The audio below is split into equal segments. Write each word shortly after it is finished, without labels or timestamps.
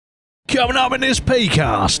Coming up in this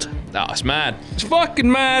P-cast. Oh, it's mad. It's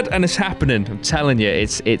fucking mad, and it's happening. I'm telling you,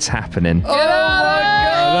 it's happening. Oh my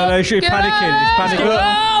god! No, she's panicking. It's panicking.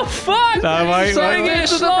 Oh, fuck! No, wait, Something wait.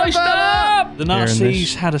 gets sliced up! The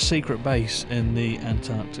Nazis had a secret base in the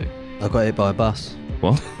Antarctic. I got hit by a bus.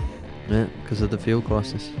 What? Yeah, because of the fuel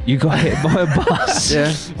crisis. You got hit by a bus?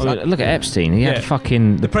 Yeah. I mean, look at Epstein. He had Yeah.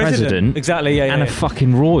 fucking the president. Exactly, yeah. And a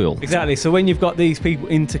fucking royal. Exactly. So when you've got these people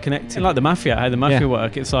interconnected, like the mafia, how the mafia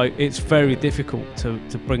work, it's like it's very difficult to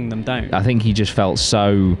bring them down. I think he just felt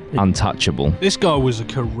so untouchable. This guy was a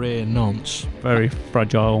career nonce. Very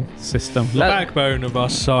fragile system. The backbone of our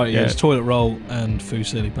society Yeah. is toilet roll and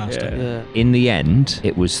fusilli pasta. Yeah. In the end,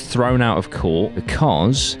 it was thrown out of court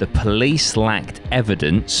because the police lacked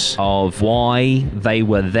evidence of why they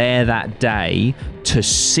were there that day to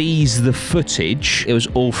seize the footage. It was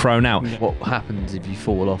all thrown out. What happens if you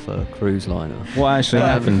fall off a cruise liner? What actually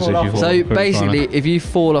happens if you fall So off a cruise basically, liner? if you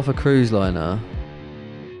fall off a cruise liner,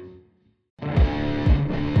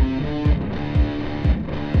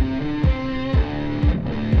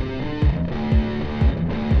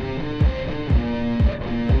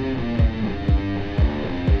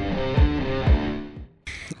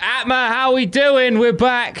 APMA, how we doing? We're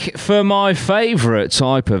back for my favourite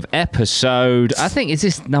type of episode. I think, is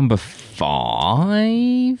this number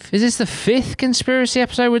 5? Is this the 5th conspiracy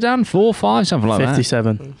episode we've done? 4, 5, something like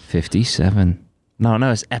 57. that? 57. No,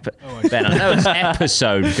 it's Ben, I know it's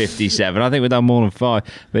episode 57. I think we've done more than 5.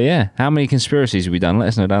 But yeah, how many conspiracies have we done? Let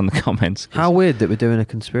us know down in the comments. how weird that we're doing a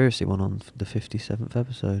conspiracy one on the 57th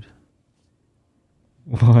episode.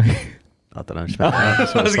 Why? I don't know. Just make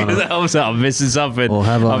that up. I was like, I'm missing something. Or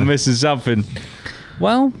have I? I'm missing something.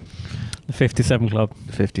 Well, The 57 Club.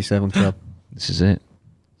 The 57 Club. this is it.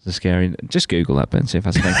 It's scary. Just Google that, Ben, see if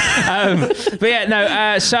that's a thing. But yeah,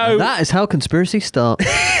 no, so... That is how conspiracies start.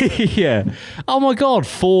 yeah. Oh my God,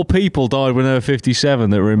 4 people died when they were 57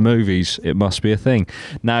 that were in movies. It must be a thing.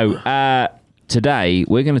 No, today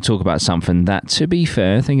we're going to talk about something that, to be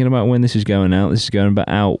fair, thinking about when this is going out, this is going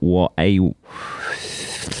out, what, a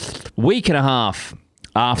week and a half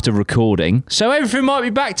after recording. So everything might be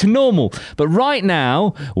back to normal. But right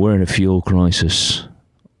now, we're in a fuel crisis.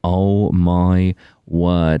 Oh my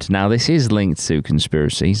word. Now, this is linked to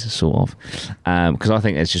conspiracies, sort of, because I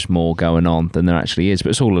think there's just more going on than there actually is, but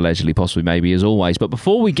it's all allegedly, possibly, maybe, as always. But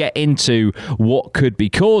before we get into what could be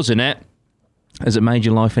causing it, has it made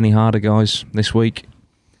your life any harder, guys, this week?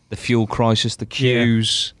 The fuel crisis, the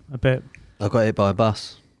queues. A bit. I got hit by a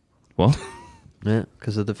bus. What? Yeah,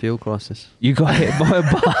 because of the fuel crisis. You got hit by a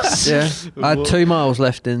bus? Yeah. I had 2 miles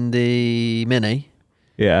left in the Mini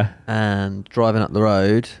Yeah. and driving up the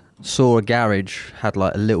road, saw a garage, had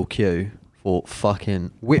like a little queue, thought fucking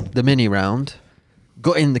whipped the Mini round,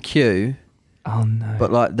 got in the queue, Oh, no.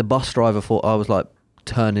 but like the bus driver thought I was like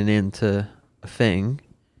turning into a thing.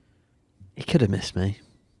 He could have missed me.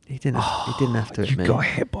 He didn't have to hit me. You got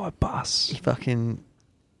hit by a bus. He fucking...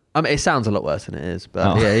 I mean, it sounds a lot worse than it is, but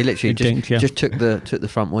Oh. yeah, he literally He dinked you. just took the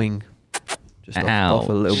front wing just off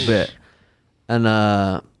a little Ouch. bit, and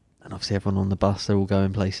obviously everyone on the bus, they're all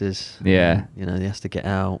going places. Yeah. You know, he has to get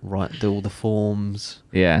out, do all the forms.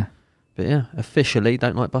 Yeah. But yeah, officially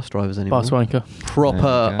don't like bus drivers anymore. Bus wanker. Proper.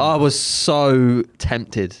 There we go. I was so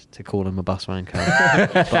tempted to call him a bus wanker,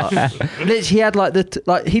 but literally he had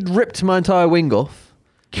like he'd ripped my entire wing off.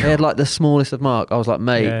 He had like the smallest of mark. I was like,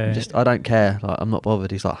 mate, Yeah. just I don't care. Like I'm not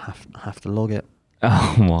bothered. He's like, have to log it.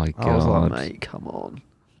 Oh, my God. I was like, mate, come on,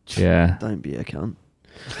 Yeah. don't be a cunt.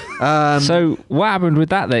 So what happened with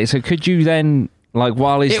that then? So could you then, like,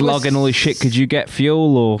 while he's It was- logging all his shit, could you get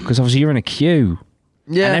fuel? Or because obviously you're in a queue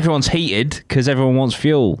Yeah, and everyone's heated because everyone wants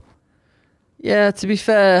fuel. yeah. To be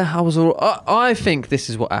fair, I was all. I think this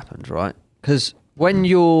is what happened, right? Because when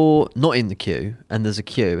you're not in the queue and there's a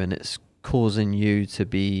queue and it's causing you to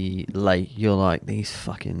be late, you're like, these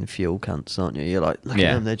fucking fuel cunts, aren't you? You're like, look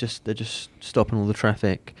Yeah. at them, they're just stopping all the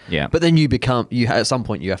traffic. Yeah. But then at some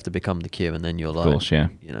point you have to become the queue, and then you're like, Of course, yeah.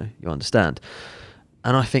 you know, you understand.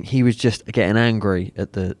 And I think he was just getting angry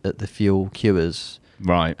at the fuel queuers,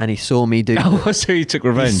 Right. and he saw me do. Oh, so he took He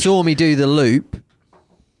revenge. saw me do the loop.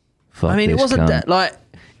 Fuck I mean, it this wasn't cunt. like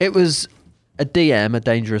it was a DM, a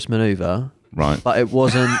dangerous maneuver. Right. But it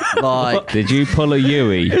wasn't like... Did you pull a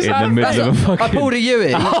Yui in the middle of a fucking... I pulled a Yui.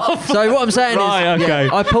 So what I'm saying Right, is... okay.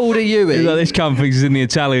 Yeah, I pulled a Yui. He's like, this cunt thinks he's in the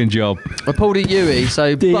Italian job. I pulled a Yui.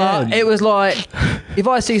 So, but it was like... If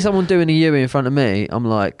I see someone doing a Yui in front of me, I'm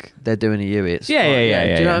like, they're doing a Yui. It's Yeah, fine. yeah. Do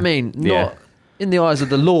you know yeah. what I mean? Yeah. Not... In the eyes of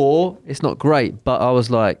the law, it's not great. But I was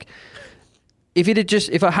like...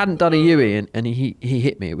 if I hadn't done a Yui and he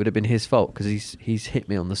hit me, it would have been his fault because he's hit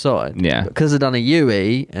me on the side. Yeah. But because I've done a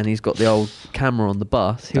Yui and he's got the old camera on the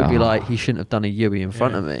bus, he'll be like, he shouldn't have done a Yui in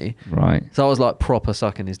front of me. Right. So I was like proper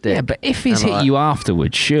sucking his dick. Yeah, but if he's And hit like- you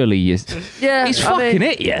afterwards, surely he's fucking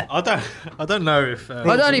hit you. I don't know if.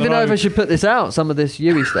 I don't even know if I should put this out, some of this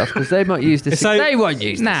Yui stuff, because they might use this. So- they won't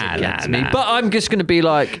use this against me. nah. But I'm just going to be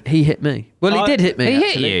like, he hit me. Well, he did hit me. He hit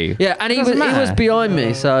actually. you? Yeah, and he Doesn't was matter. behind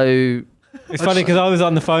me, so It's funny because I was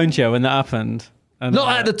on the phone show when that happened. And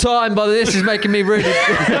not at the time. But this is making me really.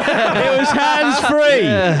 It was hands free.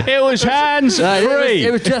 Yeah. It was hands free.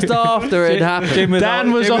 It was just after it happened. Jim was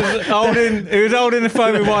Dan was holding the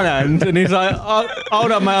phone with one hand, and he's like, oh,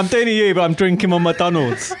 "Hold on, mate, I'm doing you, but I'm drinking my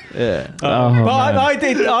McDonald's." Yeah. Oh, But man.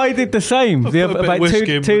 I did the same. put a bit of About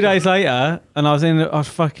whiskey in two my- days later, and I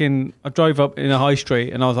drove up in a high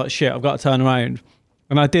street, and I was like, "Shit, I've got to turn around,"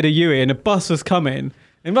 and I did a U-turn, and a bus was coming.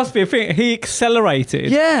 It must be a thing. He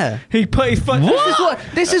accelerated. Yeah. He put his foot.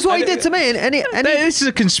 This is what he did to me, and he This is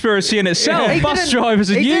a conspiracy in itself. He Bus didn't-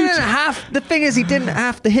 drivers are he huge. didn't have. The thing is, he didn't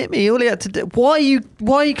have to hit me. All he had to do. Why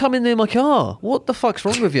are you coming in my car? What the fuck's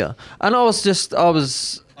wrong with you? And I was.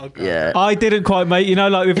 Yeah. I didn't quite, mate. You know,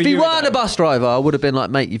 like with If a he U-turn. weren't a bus driver, I would have been like,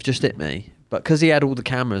 mate, you've just hit me. But because he had all the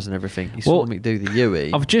cameras and everything, he saw Well, me do the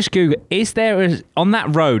Yui. I've just googled. Is there on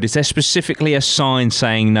that road? Is there specifically a sign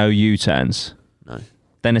saying no U-turns? No.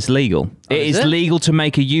 Then it's legal. Oh, It is is it? legal to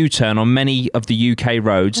make a U-turn on many of the UK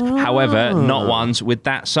roads. However, not ones with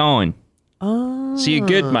that sign. So you're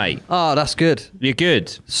good, mate. Oh, that's good. You're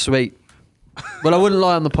good. Sweet. Well, I wouldn't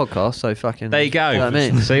lie on the podcast, so fucking. There you go. know what I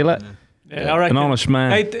mean? See that? Yeah, I reckon. An honest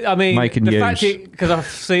man. I mean, making the use. fact because I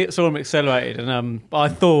saw him accelerated, and I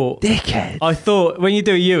thought, Dickhead. I thought when you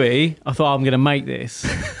do a UE, I thought I'm going to make this,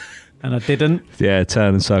 and I didn't. Yeah,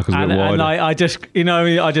 turn in circles a And, bit wider. and I just,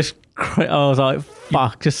 I was like,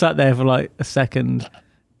 fuck, just sat there for like a second,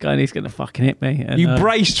 going, he's going to fucking hit me. And, you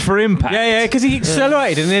braced for impact. Yeah, because he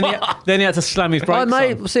accelerated, and then he had to slam his brakes on.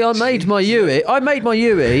 I made my Yui. I made my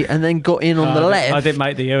Yui and then got in on the left. I didn't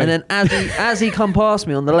make the UE. And then as he come past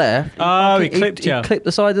me on the left, he clipped you. He clipped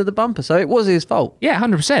the side of the bumper, so it was his fault. Yeah,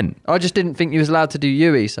 100%. I just didn't think he was allowed to do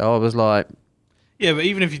Yui, so I was like, Yeah, but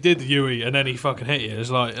even if you did the Yui and then he fucking hit you, it's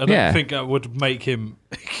like I don't Yeah. think that would make him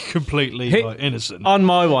completely Hit- innocent. on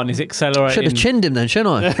my one, he's accelerating. should have chinned him then,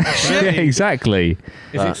 shouldn't I? Yeah, exactly.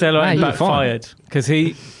 His accelerating Nah, you're fine. backfired because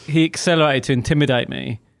he accelerated to intimidate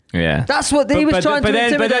me. Yeah. That's what he was trying to then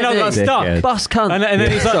intimidate I got me. stuck. Dickhead. Bus cunt. And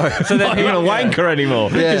then he's like, so then Not he even a wanker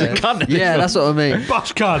anymore. yeah, He's a cunt. yeah, that's what I mean.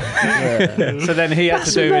 Bus cunt. So then he had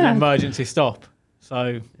to do an emergency stop.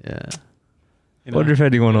 So Yeah. you know, Wonder if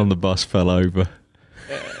anyone on the bus fell over.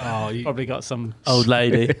 Oh, you, probably got some. Old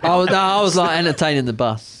lady. I was like entertaining the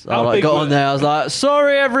bus. I How like big got was- on there. I was like,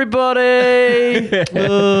 "Sorry, everybody."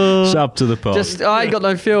 Sub to the pot. Just I ain't got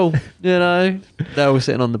no fuel. You know, they're all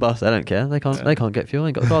sitting on the bus. They don't care. They can't get fuel.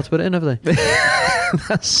 Ain't got a car to put it in, have they?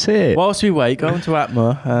 That's it. Whilst we wait, go on to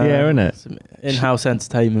APMA. Yeah, innit? Some in-house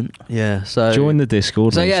entertainment. Yeah. So Join the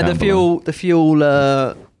Discord. So link yeah, down below. the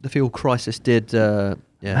fuel crisis did. Yeah.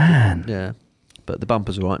 Man. Yeah. But the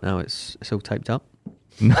bumper's all right now. It's all taped up.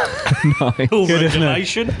 Nice. full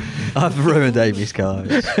regulation. I've ruined Amy's car.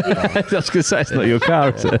 I was going to say, it's not your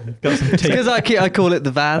car, is it? Because I call it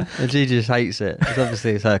the van, and she just hates it. Because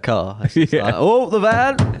obviously it's her car. It's just Yeah. like, oh, the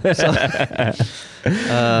van. So,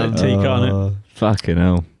 Teak on it. Fucking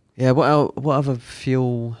hell. yeah. What other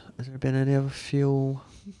fuel? Has there been any other fuel?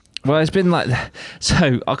 Well, it's been like...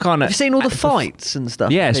 So, I can't... Have you seen all the fights and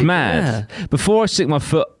stuff? Yeah, it's People- mad. Before I stick my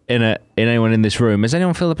foot in anyone in this room, has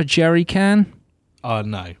anyone filled up a jerry can? Oh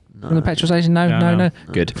no. From the petrol station? No, No, no. no.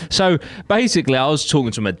 Good. So basically, I was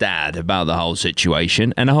talking to my dad about the whole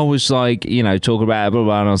situation, and I was like, talking about it, blah,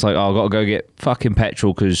 blah, and I was like, I've got to go get fucking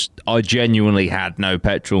petrol because I genuinely had no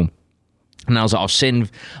petrol. And I was like, I've seen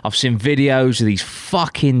videos of these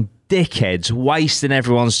fucking dickheads wasting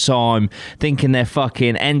everyone's time, thinking they're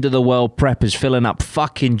fucking end of the world preppers, filling up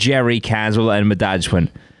fucking jerry cans. All that, and my dad just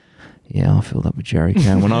went, yeah, I filled up a jerry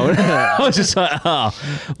can when I went. I was just like,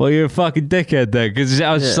 well, you're a fucking dickhead then. Because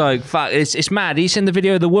I was just like, fuck, it's mad. He sent the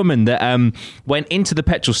video of the woman that went into the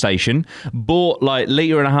petrol station, bought like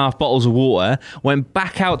 1.5 bottles of water, went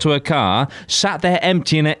back out to her car, sat there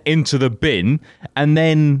emptying it into the bin, and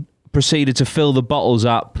then proceeded to fill the bottles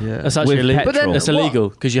up That's actually with illegal. petrol. But then it's illegal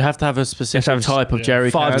because you have to have a specific type of jerry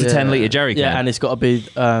 5 can. to 10 litre jerry can. Yeah, and it's got to be.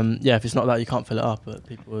 If it's not that, you can't fill it up. But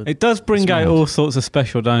people would. It does bring out all sorts of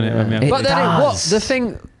special, don't it? Yeah. When we have- But then what does. the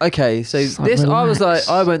thing? Okay, so It's like, this I was like, relax.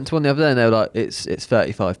 I went to one the other day, and they were like, it's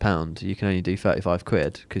 £35. You can only do 35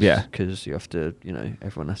 quid because Yeah. you have to,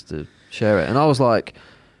 everyone has to share it. And I was like,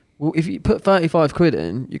 well, if you put 35 quid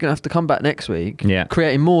in, you're gonna have to come back next week, Yeah.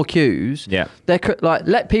 creating more queues. Yeah. They're like,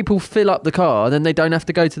 let people fill up the car, then they don't have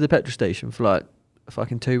to go to the petrol station for like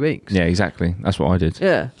fucking 2 weeks. Yeah, exactly. That's what I did.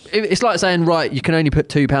 Yeah, it's like saying, right, you can only put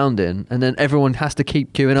 £2 in, and then everyone has to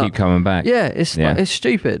keep queuing up. Keep coming back. Yeah, it's Yeah. Like, it's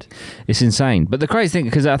stupid. It's insane. But the crazy thing,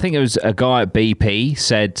 because I think it was a guy at BP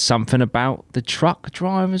said something about the truck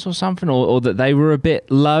drivers or something, or that they were a bit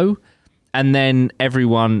low. And then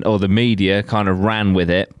everyone, or the media, kind of ran with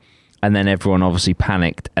it. And then everyone obviously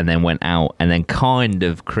panicked and then went out and then kind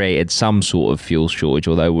of created some sort of fuel shortage,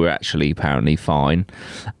 although we're actually apparently fine.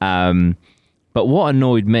 But what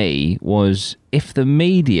annoyed me was if the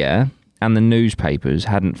media and the newspapers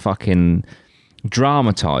hadn't fucking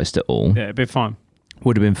dramatised it all, Yeah, it'd be fine.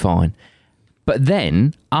 would have been fine. But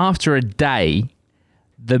then, after a day,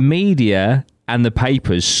 the media and the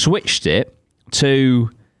papers switched it to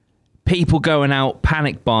people going out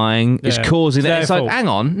panic buying is Yeah, causing their it. It's like, fault. hang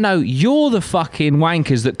on, no, you're the fucking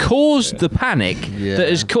wankers that caused the panic. Yeah. That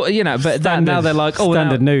is, but now they're like, oh,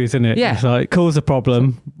 standard now, news, isn't it? Yeah. It's like, cause a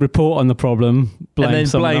problem, report on the problem, blame and then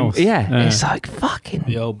someone blame. else. Yeah, it's like fucking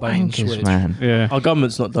The old bait and wankers, switch. man. yeah. Our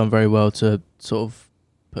government's not done very well to sort of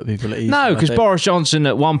put people at ease. No, I because think. Boris Johnson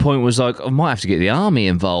at one point was like, I might have to get the army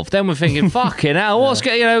involved. Then we're thinking, fucking hell, what's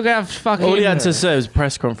going, we're going to have fucking. All he had to say was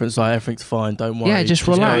press conference like everything's fine, don't worry. Yeah, just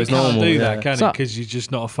You relax. go as can't normal. do yeah. that, can So- it? Because you're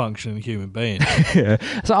just not a functioning human being.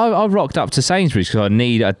 So I rocked up to Sainsbury's because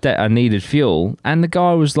I needed fuel, and the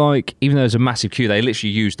guy was like, even though there's a massive queue, they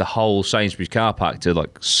literally used the whole Sainsbury's car park to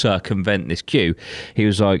like circumvent this queue. He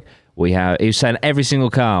was like, he was saying every single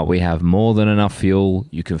car, we have more than enough fuel.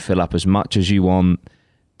 You can fill up as much as you want.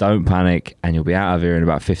 Don't panic, and you'll be out of here in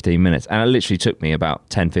about 15 minutes. And it literally took me about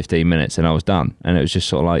 10, 15 minutes, and I was done. And it was just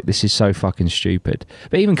sort of like, this is so fucking stupid.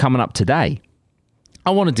 But even coming up today, I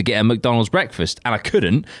wanted to get a McDonald's breakfast, and I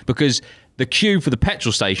couldn't because the queue for the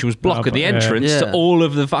petrol station was blocking the yeah. entrance to Yeah. all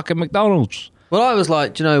of the fucking McDonald's. Well, I was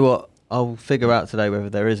like, do you know what? I'll figure out today whether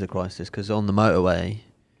there is a crisis, because on the motorway,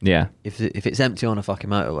 Yeah. if it's empty on a fucking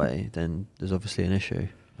motorway, then there's obviously an issue.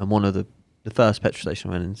 And one of the first petrol station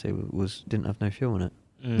I went into didn't have no fuel in it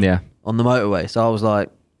Yeah. on the motorway. So I was like,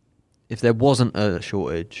 if there wasn't a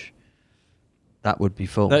shortage, that would be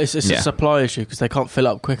full. No, it's Yeah. a supply issue because they can't fill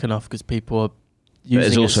up quick enough because people are there's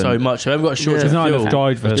using it also- so much. They haven't got a shortage There's of not fuel. enough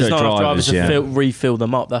drivers. There's not enough drivers to yeah. refill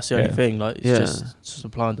them up. That's the only Yeah. thing. Like it's Yeah. just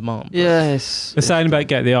supply and demand. Yeah, it's The saying about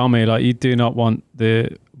get the army, like you do not want the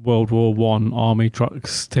World War One army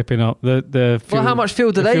trucks tipping up. The fuel, well, how much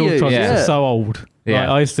fuel do the they fuel use? trucks Yeah. are so old. Yeah. Like,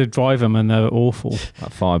 I used to drive them and they were awful.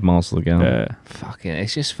 Like 5 miles to go. Yeah. Fucking,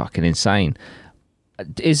 it's just fucking insane.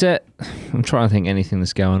 Is it? I'm trying to think anything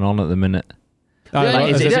that's going on at the minute.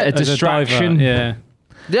 Like, is it a driver, distraction? yeah.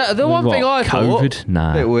 The one What, thing I thought, COVID?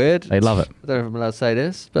 Nah. a bit weird. They love it. I don't know if I'm allowed to say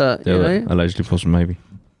this, but Do you it. know, Allegedly, possibly, maybe.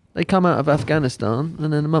 they come out of Afghanistan,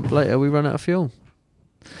 and then a month later we run out of fuel.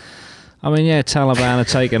 I mean, yeah, Taliban are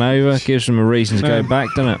taking over. Gives them a reason to go back,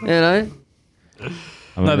 doesn't it? You know,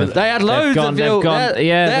 I mean, No, but they had they've loads gone- of fuel. they've gone- they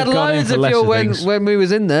yeah, had they've gone in loads for of lesser fuel things. when we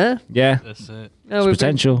was in there. yeah, That's it. Now it's we've been-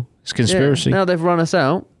 potential. It's conspiracy. Yeah, now they've run us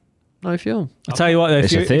out. No fuel. I tell you what, though,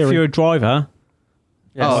 It's a if theory. you're a driver,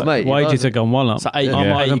 Yeah, Oh, it's mate, wages have gone one up. it's like 80, Yeah. I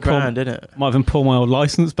might 80 even pull- grand, isn't it? Might even pull my old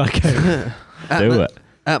license back out. Do it.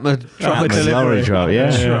 Atma Atma trucks. delivery. Lorry drive,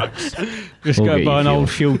 yeah. Just We'll go get buy you an fuel. old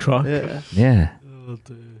fuel truck. Yeah. Yeah. Oh,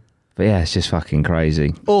 dear. But yeah, it's just fucking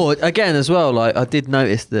crazy. Or again, as well, like I did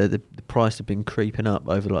notice the price had been creeping up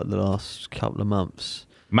over like the last couple of months.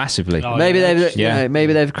 Massively. Oh, maybe yeah. they've Yeah.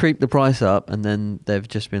 maybe they've creeped the price up, and then they've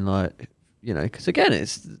just been like, you know, because again,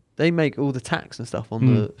 they make all the tax and stuff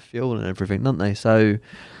on the fuel and everything, don't they? So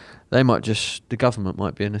they might the government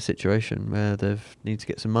might be in a situation where they need to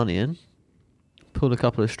get some money in, pull a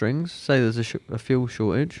couple of strings, say there's a fuel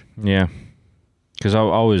shortage. Yeah. Because I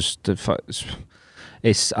was...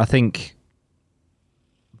 I think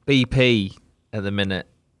BP at the minute,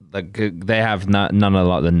 like, they have none of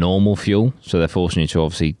like the normal fuel, so they're forcing you to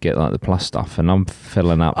obviously get like the plus stuff, and I'm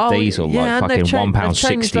filling up diesel like and fucking they've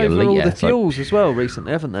changed £1.60 a over litre. all the It's like- fuels as well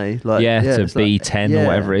recently, haven't they? Like, Yeah, to it's like- B10 or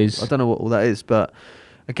whatever it is. I don't know what all that is, but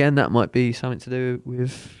again, that might be something to do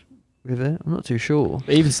with it. I'm not too sure.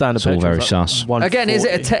 But even standard It's all petrol's very like sus. 140. Again,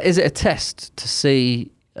 is it a test to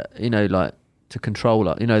see, you know, like to control,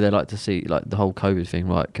 like, you know, they like to see like the whole COVID thing,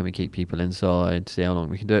 right? Can we keep people inside? See how long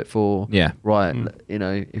we can do it for? Yeah. Right. Mm. You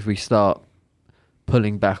know, if we start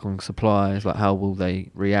pulling back on supplies, like how will they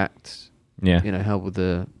react? Yeah. You know, how will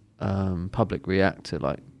the public react to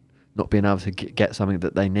like not being able to get something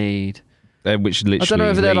that they need? Which literally know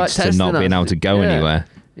if they're, like, leads to testing not being us. able to go Yeah. anywhere.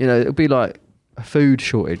 You know, it'll be like a food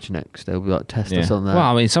shortage next. They'll like test us on that. Well,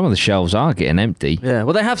 I mean, some of the shelves are getting empty. Yeah,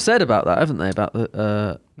 well, they have said about that, haven't they? About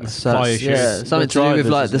the supply issues. Yeah, something The to do with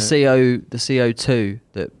like drivers, the CO2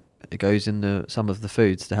 that it goes in some of the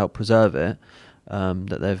foods to help preserve it.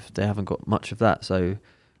 That they haven't got much of that. So,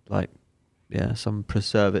 like, yeah, some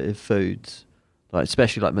preservative foods, like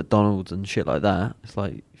especially like McDonald's and shit like that. It's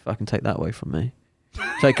like, if I can take that away from me,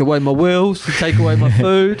 take away my wheels, take away my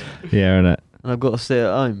food, Yeah, innit? and I've got to stay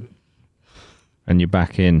at home. And you're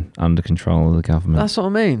back in under control of the government. That's what I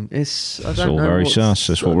mean. It's all very sus.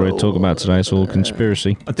 That's what we're talking about today. It's all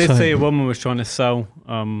conspiracy. I did see a woman was trying to sell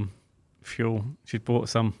fuel. She'd bought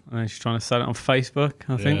some and then she's trying to sell it on Facebook,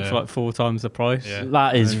 I think, for like 4 times the price. Yeah.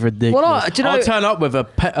 That is ridiculous. Well, do you know, I'll turn up with a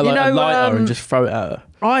a lighter and just throw it at her.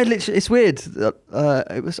 I literally, it's weird. I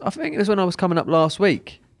think it was when I was coming up last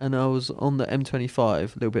week, and I was on the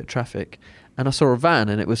M25, a little bit of traffic, and I saw a van,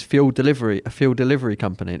 and it was a fuel delivery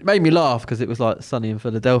company. It made me laugh because it was like Sunny in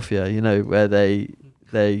Philadelphia, you know, where they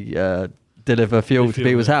deliver fuel to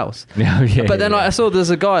people's house. Yeah, But then like, I saw there's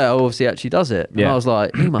a guy who obviously actually does it, and Yeah. I was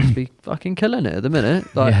like, he must be fucking killing it at the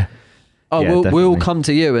minute. Like, Yeah. oh, Yeah, we'll definitely. come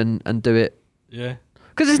to you and do it, Yeah.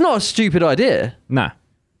 because it's not a stupid idea. Nah.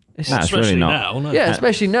 It's Nah, it's Especially really not. now, no? Yeah,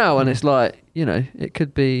 especially now, and it's like, you know, it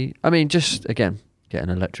could be. I mean, just again, get an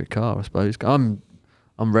electric car. I suppose I'm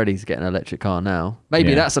ready to get an electric car now. Maybe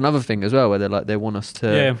Yeah. that's another thing as well, where they want us to.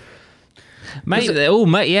 Yeah.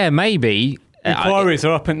 Maybe. Maybe. Inquiries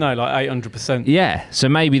are up, aren't they? Like 800%. Yeah. So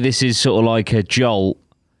maybe this is sort of like a jolt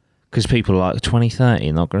because people are like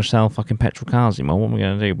 2030 not going to sell fucking petrol cars anymore. What are we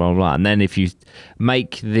going to do? Blah blah blah. And then if you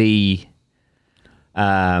make the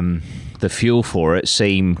fuel for it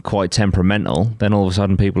seem quite temperamental, then all of a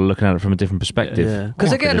sudden people are looking at it from a different perspective. Yeah.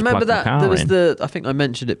 Because Oh, I could again, just remember plug my that car there was in. I think I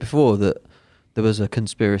mentioned it before, that there was a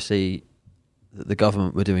conspiracy that the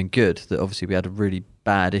government were doing good. That obviously we had a really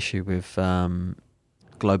bad issue with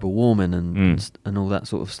global warming and all that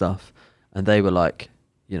sort of stuff, and they were like,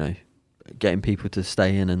 you know, getting people to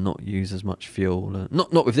stay in and not use as much fuel.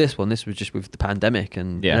 Not with this one. This was just with the pandemic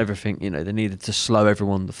and everything. You know, they needed to slow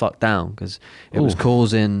everyone the fuck down because it was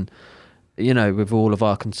causing. You know, with all of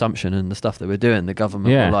our consumption and the stuff that we're doing, the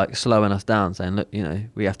government were like slowing us down, saying, look, you know,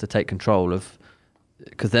 we have to take control of.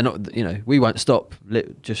 Because they're not, you know, we won't stop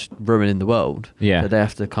just ruining the world. Yeah. So they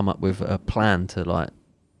have to come up with a plan to like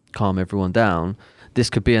calm everyone down. This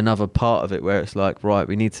could be another part of it where it's like, right,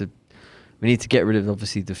 we need to get rid of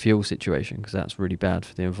obviously the fuel situation because that's really bad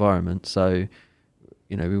for the environment. So,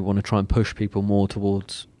 you know, we want to try and push people more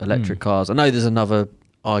towards electric cars. I know there's another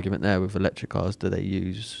argument there with electric cars. Do they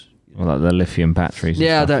use? Well, like the lithium batteries. And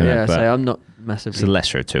Yeah, I stuff, don't. innit? Yeah, But so I'm not it's massively. the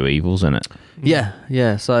lesser of two evils, isn't it?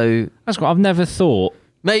 Yeah. So That's what I've never thought.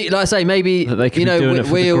 like I say, maybe That they could you be know doing it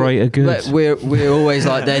for the greater good. We're always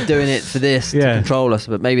like they're doing it for this to Yeah. control us,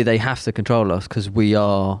 but maybe they have to control us because we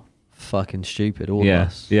are fucking stupid, all of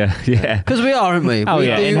us. Yeah. Because we are, aren't we? Oh We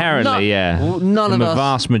yeah, do inherently, None The of us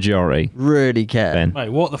vast majority. really care. Ben. Mate,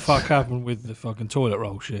 what the fuck happened with the fucking toilet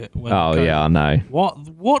roll shit? When Oh COVID- yeah, I know.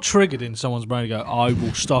 What triggered in someone's brain to go, I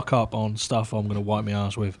will stock up on stuff I'm going to wipe my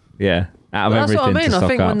ass with? Yeah, out of Well, that's everything what I mean. to I stock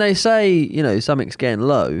think up. when they say, you know, something's getting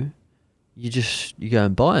low, you go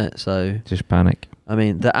and buy it. So Just panic. I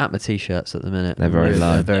mean, the APMA t-shirts at the minute, They're very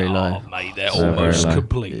low. They're very low. Oh, mate, they're They're very almost low.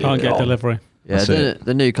 completely Can't get gone. delivery. Yeah, That's it.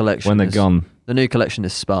 the new collection. When they're is- gone. The new collection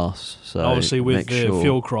is sparse. So Obviously, with make the sure,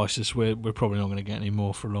 fuel crisis, we're probably not going to get any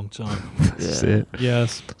more for a long time. That's it.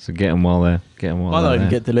 Yes. So get them while they're while I they're don't even there.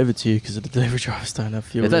 get delivered to you because the delivery drivers don't have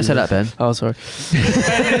fuel. Yeah, don't say that, Ben. Oh, sorry.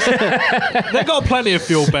 They've got plenty of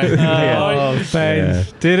fuel, Ben. Oh, Ben. Yeah.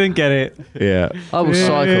 Didn't get it. Yeah, I will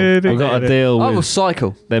cycle. Didn't I've got get to it. deal I will with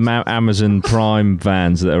cycle. them Amazon Prime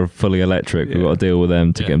vans that are fully electric. We've got to deal with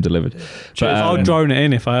them to get them delivered. But, I'll drone it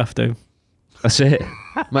in if I have to. that's it.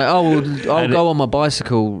 Mate, I'll And go on my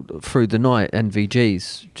bicycle through the night,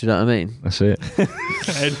 NVGs. Do you know what I mean? That's it.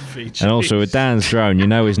 NVG. And also with Dan's drone, you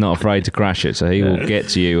know he's not afraid to crash it, so he will get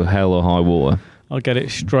to you hell or high water. I'll get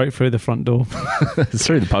it straight through the front door.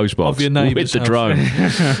 Through the post box Of your neighbour's with the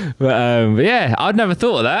house. drone. but yeah, I'd never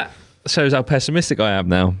thought of that. Shows how pessimistic I am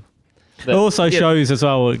now. It also shows as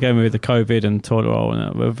well, again, with the COVID and toilet roll,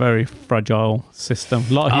 and we're a very fragile system.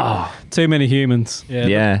 A lot of too many humans.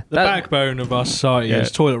 Yeah. The backbone of our society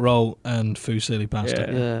is toilet roll and fusilli pasta.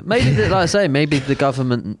 Yeah. Maybe, like I say, maybe the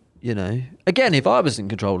government, you know, again, if I was in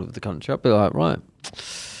control of the country, I'd be like, right,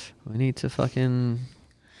 we need to fucking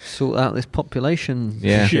sort out this population.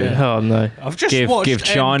 Yeah. shit. Oh, no. I've just Give watched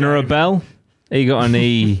China a Endgame. bell. You got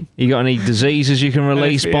any diseases you can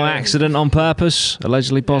release by Yeah. accident on purpose?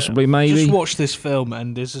 Allegedly, possibly, maybe. Just watched this film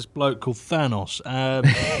and there's this bloke called Thanos. And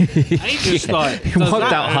he just like He does wiped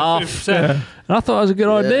that out at half. 50%. And I thought it was a good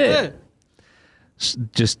idea. Yeah.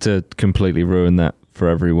 just to completely ruin that for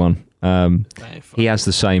everyone. He has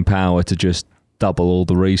the same power to just double all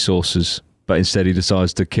the resources, but instead he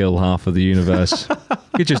decides to kill half of the universe.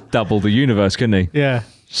 He could just double the universe, couldn't he? Yeah.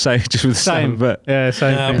 Say just with the same, but yeah,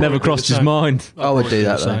 same Yeah, thing. never crossed his mind. I would do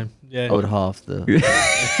that though. Same. Yeah. I would halve the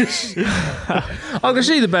I can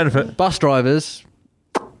see the benefit. bus drivers.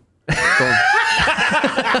 Go on.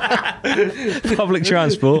 Public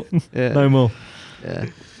transport, Yeah. no more. Yeah.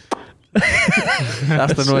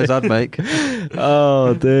 That's the noise I'd make.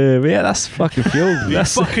 Oh dear, yeah, that's fucking fuel. You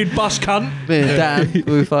That's fucking bus cunt. Me and Dan,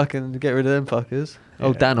 we fucking get rid of them fuckers.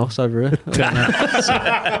 Oh, Danos over here.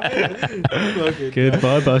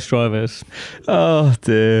 Goodbye, bus drivers. oh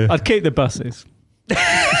dear. I'd keep the buses.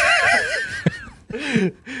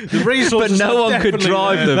 The resources But no are one could definitely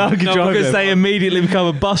drive there. them No one could drive because them. they immediately become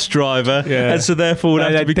a bus driver, Yeah. and so therefore would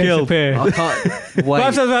have to be killed. disappear. I can't But wait.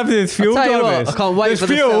 that's what's happening. There's fuel I'll tell you what, drivers. I can't wait There's for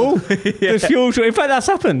the fuel. self- There's fuel. In fact, that's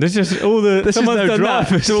happened. There's just all the. There's someone's just no done that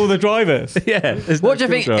drivers. to all the drivers. Yeah. there's What no do you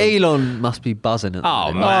think fuel driver. Elon must be buzzing at? the Oh,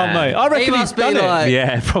 minute? man. Oh mate, I He reckon he's must be done it. like- Yeah, I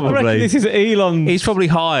reckon probably. this is Elon. He's probably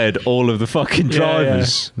hired all of the fucking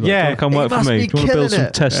drivers. Yeah. Yeah. Like, come He work for must me. be Do you want to build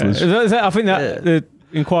some killing Teslas? I think that Yeah. the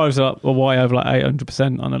inquiries are up. Well, why over like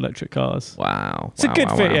 800% on electric cars? Wow. It's a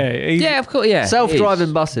good fit. Yeah. He's- Yeah, of course. Yeah.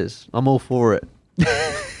 Self-driving buses. I'm all for it.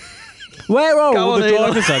 Where are Go all on, the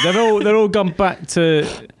Elon. drivers? Though? They're all gone back to.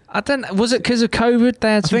 I don't know. Was it because of COVID?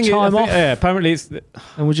 They had some time off, Yeah. Apparently it's.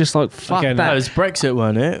 and we're just like, fuck Again, No, that. it was Brexit,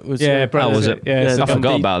 weren't it? Was, Yeah, Oh, was it? Yeah. Yeah, so I the-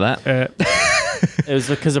 forgot about that. It was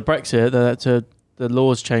because of Brexit that the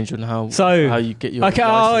laws changed on how you get your Okay,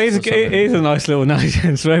 license or it is something. a nice little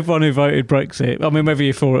notion. So everyone who voted Brexit, I mean, whether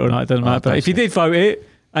you're for it or not, it doesn't matter. But if you did vote it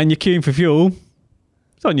and you're queuing for fuel,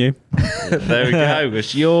 it's on you. There we go.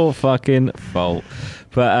 It's your fucking fault.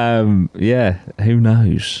 But yeah, who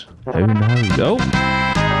knows? Who knows? Oh,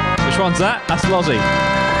 which one's that? That's Lozzie.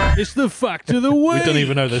 It's the fact of the week. We don't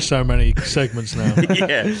even know there's so many segments now.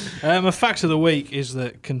 Yeah. A fact of the week is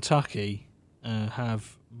that Kentucky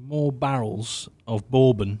have more barrels of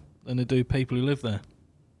bourbon than they do people who live there.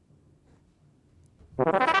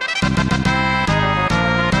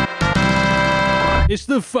 It's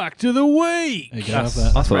the fact of the week. There you go, have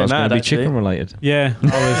that. I thought it was going mad, to be actually. chicken related. Yeah, I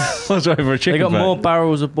was. I was over a chicken. They got fact. more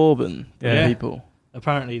barrels of bourbon Yeah. than people.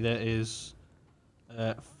 Apparently there is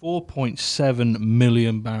 4.7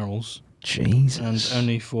 million barrels Jesus. and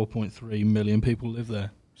only 4.3 million people live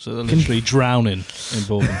there. So they're literally drowning in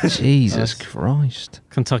bourbon. Jesus Christ.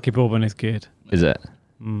 Kentucky bourbon is good. Is it?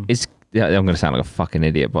 Mm. Is yeah, I'm going to sound like a fucking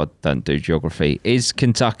idiot, but I don't do geography. Is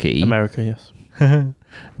Kentucky America, yes.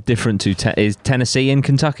 different to is Tennessee in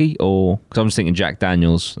Kentucky, or because I'm just thinking Jack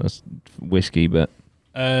Daniels, that's whiskey, but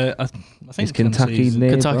I think is Kentucky Tennessee's- near?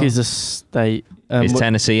 Kentucky's a state. Is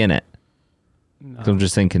Tennessee in it? No. 'Cause I'm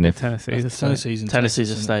just thinking if Tennessee's a state. Tennessee's in Tennessee's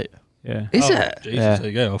a Texas, isn't state. Yeah. is Oh, it? Jesus, Yeah. there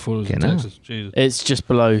you go. I thought it was in Okay, no. Texas. Jesus. It's just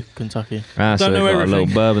below Kentucky. Ah, so Don't they've know got a little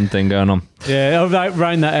everything. bourbon thing going on. Yeah,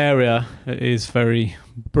 around that area, it is very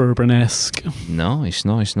bourbon-esque. Nice.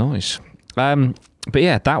 But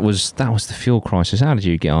yeah, that was the fuel crisis. How did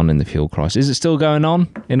you get on in the fuel crisis? Is it still going on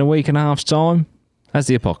in a week and a half's time? Has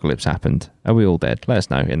the apocalypse happened? Are we all dead? Let us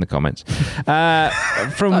know in the comments.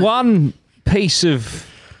 From one piece of,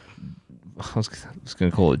 I was going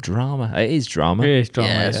to call it drama. It is drama. It is drama.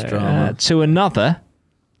 Yeah, it's drama. To another,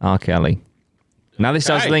 R. Kelly. Now this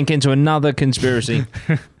does link into another conspiracy.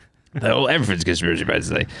 Everything's conspiracy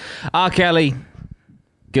basically. R. Kelly,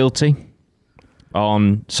 guilty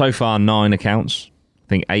on so far 9 accounts. I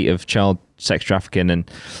think 8 of child sex trafficking and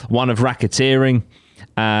 1 of racketeering.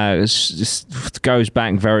 Goes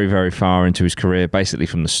back very, very far into his career, basically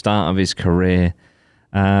from the start of his career.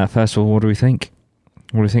 First of all, what do we think?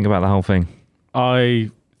 What do we think about the whole thing? I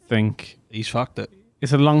think He's fucked it.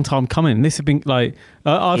 it's a long time coming. This has been like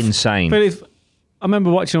Insane. But I remember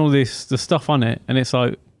watching all the stuff on it, and it's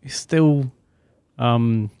like he's still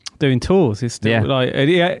doing tours. It's still like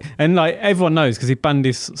and like everyone knows because he banned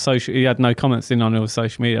his social. He had no comments in on his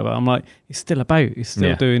social media, but I'm like he's still about. He's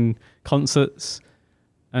still doing concerts,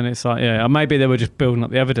 and it's like maybe they were just building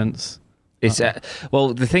up the evidence. It's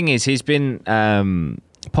well, the thing is, he's been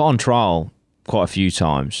put on trial quite a few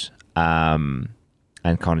times, and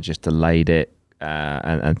kind of just delayed it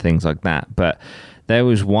and things like that. But there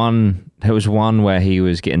was one where he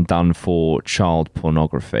was getting done for child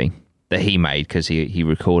pornography that he made because he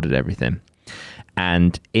recorded everything,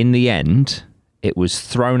 and in the end, it was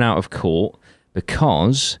thrown out of court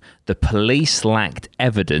because the police lacked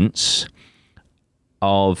evidence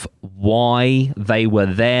of why they were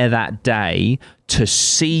there that day to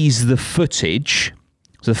seize the footage.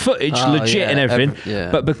 So the footage, legit and everything.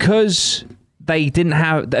 But because they didn't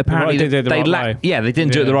have apparently they did it the right way. Yeah, they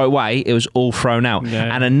didn't do it the right way. It was all thrown out.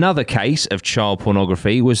 Yeah. And another case of child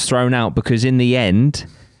pornography was thrown out because in the end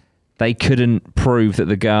they couldn't prove that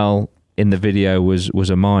the girl in the video was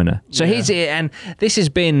a minor. So and this has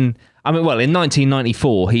been, I mean, well, in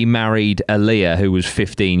 1994 he married Aaliyah, who was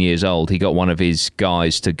 15 years old. He got one of his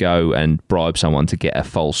guys to go and bribe someone to get a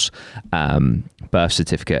false birth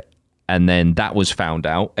certificate. And then that was found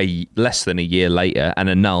out less than a year later and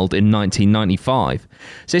annulled in 1995.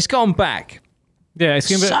 So it's gone back. Yeah, it's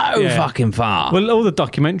so fucking far. Well, all the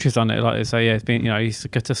documentaries on it, like they say, it's been, he used to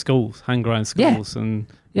go to schools, hang around schools, and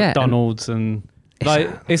McDonald's, and like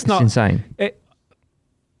it's not insane.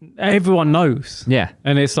 Everyone knows. Yeah,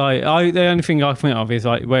 and it's like the only thing I think of is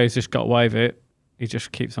like where he's just got away with it. He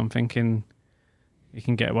just keeps on thinking he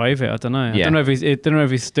can get away with it. I don't know. I don't know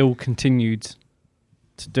if he's still continued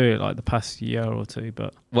to do it like the past year or two,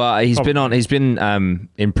 but he's been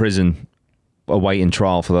in prison awaiting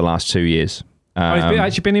trial for the last 2 years. He's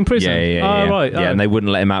actually been in prison. Right. And they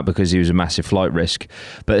wouldn't let him out because he was a massive flight risk.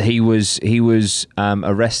 But he was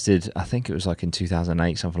arrested. I think it was like in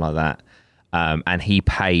 2008, something like that. And he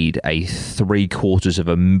paid a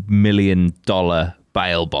 $750,000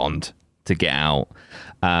 bail bond to get out.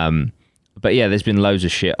 But yeah, there's been loads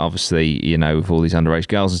of shit, obviously, with all these underage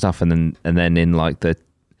girls and stuff, and then in like the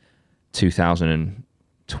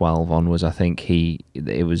 2012 onwards, I think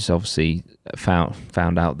it was obviously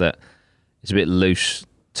found out that it's a bit loose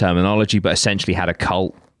terminology, but essentially had a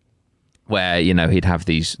cult where he'd have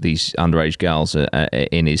these underage girls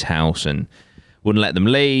in his house and wouldn't let them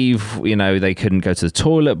leave. They couldn't go to the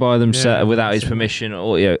toilet by themselves without his permission,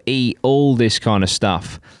 or eat, all this kind of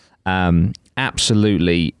stuff.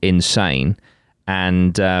 Absolutely insane.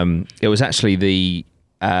 And it was actually the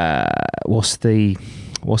what's the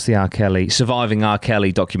R. Kelly Surviving R.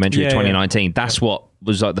 Kelly documentary of 2019. That's what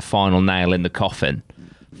was like the final nail in the coffin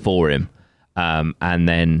for him. And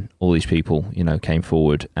then all these people came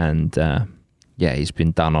forward, and he's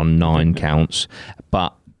been done on 9 counts,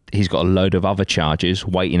 but he's got a load of other charges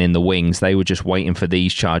waiting in the wings. They were just waiting for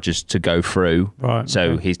these charges to go through. Right.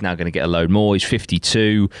 So he's now going to get a load more. He's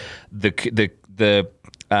 52. The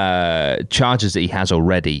charges that he has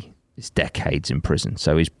already is decades in prison.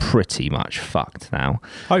 So he's pretty much fucked now.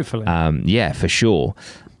 Hopefully. Yeah, for sure.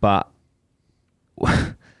 But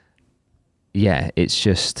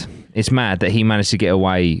it's mad that he managed to get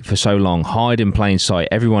away for so long, hide in plain sight.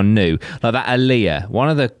 Everyone knew. Like that Aaliyah, one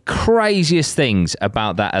of the craziest things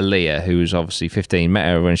about that Aaliyah, who was obviously 15, met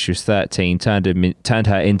her when she was 13, turned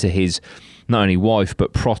her into his not only wife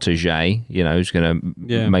but protege, who's going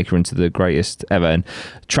to make her into the greatest ever. And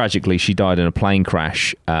tragically, she died in a plane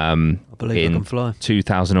crash in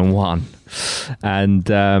 2001.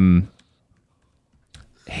 And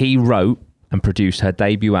he wrote and produced her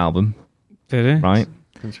debut album. Did he? Right.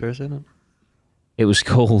 Conspiracy, isn't it? It was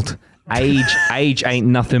called Age Ain't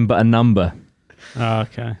Nothing But a Number. Oh,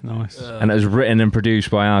 okay, nice. And it was written and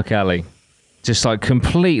produced by R. Kelly. Just like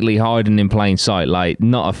completely hiding in plain sight, like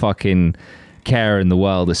not a fucking care in the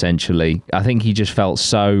world, essentially. I think he just felt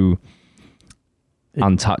so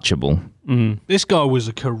untouchable. Mm. This guy was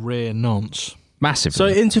a career nonce. Massively. So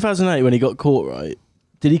in 2008, when he got caught, right,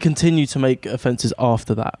 did he continue to make offences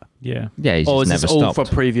after that? Yeah, he's or just is never this all stopped.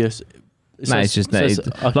 for previous? No, it's just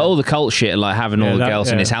like all the cult shit, like having all the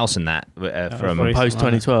girls in his house and that from post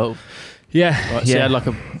 2012. Yeah, right, so he had like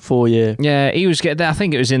a 4-year. Yeah, he was getting. I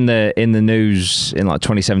think it was in the news in like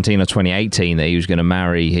 2017 or 2018 that he was going to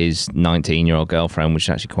marry his 19-year-old girlfriend, which is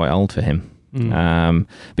actually quite old for him. But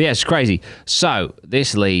yeah, it's crazy. So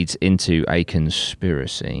this leads into a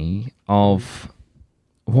conspiracy of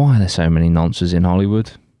why are there so many nonsense in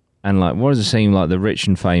Hollywood, and like what does it seem like the rich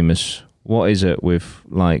and famous? What is it with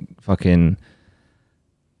like fucking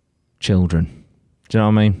children? Do you know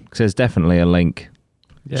what I mean? Because there's definitely a link.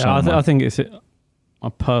 Yeah, I think it's my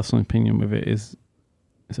personal opinion with it is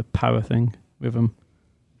it's a power thing with them.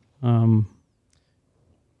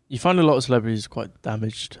 You find a lot of celebrities quite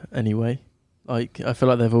damaged anyway. Like I feel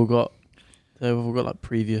like they've all got like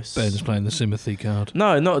previous. Ben's playing the sympathy card.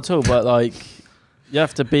 No, not at all. But like you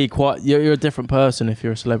have to be quite. You're a different person if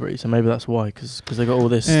you're a celebrity. So maybe that's why, because they got all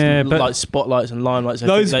this like spotlights and limelights. So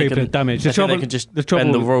those people are damaged. They can just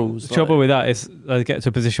bend the rules. The trouble with that is they get to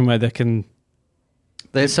a position where they can.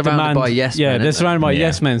 They're surrounded by yes men. Yeah, they're surrounded by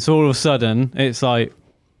yes men. So all of a sudden, it's like.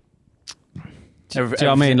 Do you know what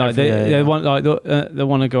I mean? Like they want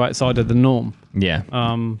to go outside of the norm. Yeah.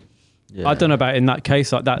 Yeah. I don't know about in that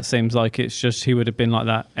case. Like that seems like it's just he would have been like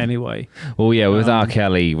that anyway. Well, yeah, with R.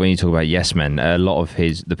 Kelly, when you talk about yes men, a lot of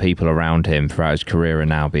the people around him throughout his career are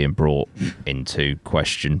now being brought into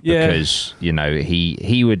question because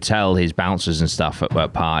he would tell his bouncers and stuff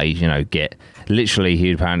at parties, he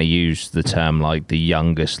would apparently use the term like the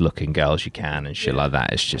youngest looking girls you can and shit like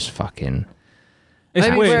that. It's just fucking. It's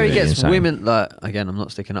maybe weird. where he gets insane. women, like, again, I'm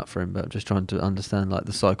not sticking up for him, but I'm just trying to understand like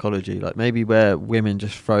the psychology. Like maybe where women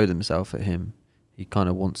just throw themselves at him, he kind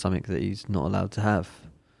of wants something that he's not allowed to have,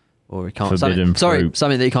 or he can't. Forbidden fruit.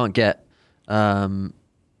 Something that he can't get. I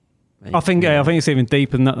think it's even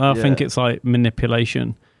deeper than that. I think it's like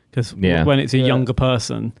manipulation because when it's a younger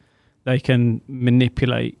person, they can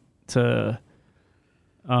manipulate to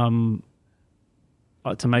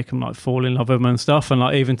like to make them like fall in love with them and stuff, and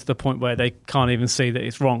like even to the point where they can't even see that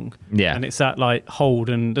it's wrong. Yeah, and it's that like hold,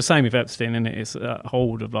 and the same with Epstein, and it's that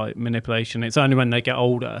hold of like manipulation. It's only when they get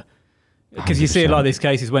older, because you see a lot of these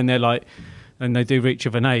cases when they're like, and they do reach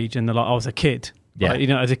of an age, and they're like, I was a kid. Yeah, like,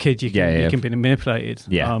 as a kid you can be manipulated.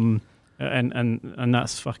 Yeah, and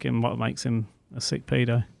that's fucking what makes him a sick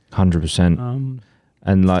pedo. 100%.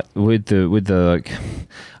 And like with the like,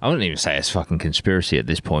 I wouldn't even say it's fucking conspiracy at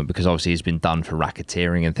this point because obviously it's been done for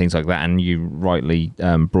racketeering and things like that. And you rightly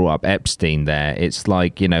brought up Epstein there. It's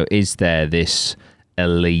like, is there this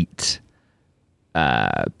elite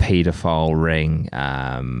paedophile ring,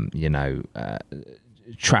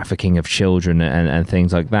 trafficking of children and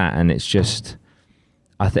things like that? And it's just,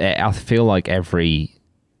 I feel like every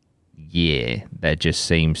year there just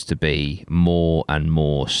seems to be more and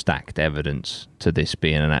more stacked evidence to this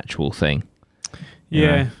being an actual thing.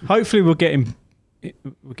 Hopefully we're getting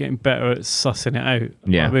better at sussing it out.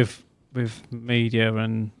 Yeah, like with media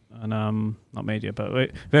and not media, but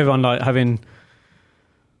with everyone like having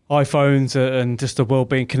iPhones and just the world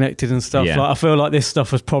being connected and stuff. Like I feel like this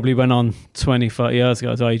stuff was probably went on 20, 30 years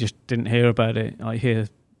ago, so you just didn't hear about it. I hear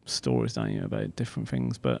stories, don't you, about different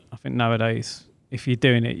things, but I think nowadays if you're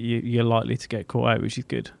doing it, you're likely to get caught out, which is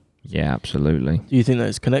good. Yeah, absolutely. Do you think that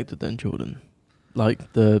it's connected then, Jordan?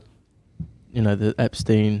 Like the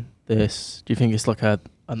Epstein, this. Do you think it's like an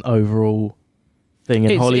overall thing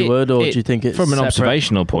in Hollywood, or do you think it's from an separate?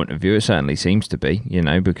 observational point of view? It certainly seems to be,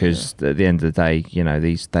 because at the end of the day,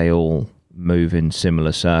 they all move in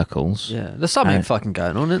similar circles. Yeah, there's something fucking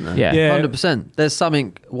going on, isn't there? Yeah, 100%. There's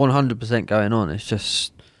something 100% going on. It's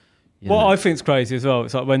just. What I think's crazy as well,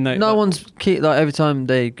 it's like when they... one's like every time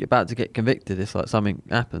they're about to get convicted, it's like something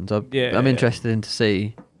happens. I'm interested in to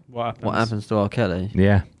see what happens to R. Kelly.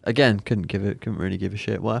 Yeah. Again, couldn't really give a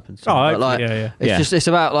shit what happens to him. But like, it's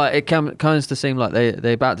about like, it comes to seem like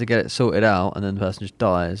they're about to get it sorted out and then the person just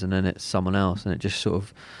dies and then it's someone else and it just sort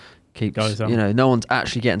of keeps, no one's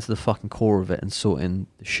actually getting to the fucking core of it and sorting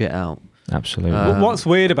the shit out. Absolutely. What's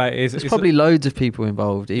weird about it is there's probably loads of people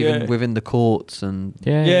involved, even within the courts and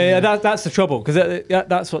that's the trouble because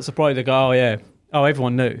that's what surprised. They go,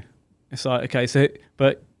 everyone knew. It's like, okay, so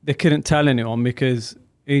but they couldn't tell anyone because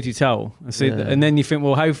who do you tell? And then you think,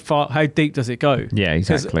 well, how deep does it go? Yeah,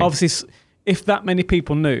 exactly. Because obviously, if that many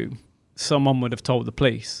people knew, someone would have told the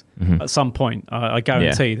police at some point. I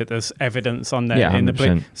guarantee that there's evidence on there in the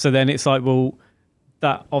police. So then it's like, well,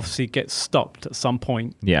 that obviously gets stopped at some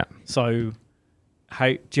point. Yeah. So, do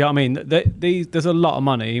you know what I mean? There's a lot of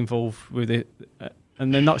money involved with it,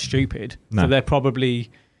 and they're not stupid. No. So they're probably,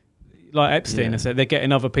 like Epstein, I said, they're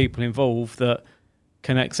getting other people involved that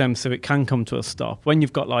connects them so it can come to a stop. When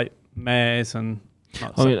you've got like mayors and...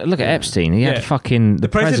 look at Epstein. He had fucking the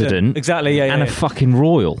president exactly, and a fucking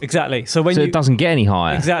royal. Exactly. So it doesn't get any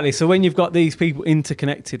higher. Exactly. So when you've got these people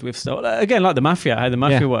interconnected with stuff, again, like the mafia, how the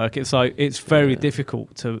mafia work, it's like it's very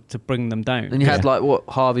difficult to bring them down. And you had like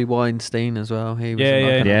Harvey Weinstein as well. He was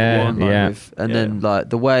then like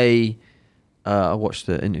the way I watched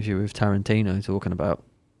the interview with Tarantino talking about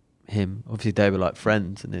him. Obviously, they were like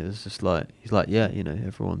friends, and it was just like he's like,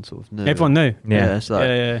 everyone sort of knew. Everyone knew. Yeah. It's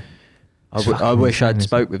like, I wish I'd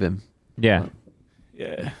spoke with him. Yeah.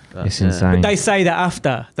 Yeah. It's insane. But they say that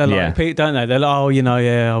after. They're like, don't they? They're like,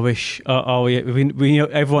 I wish,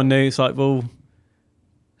 everyone knew. It's like, well...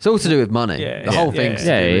 It's all to do with money. The whole thing's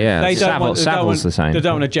Savills the same. They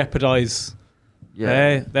don't want to jeopardise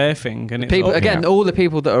their thing. And people, all the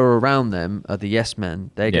people that are around them are the yes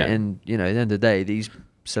men. They're getting, at the end of the day, these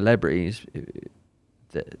celebrities...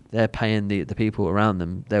 they're paying the people around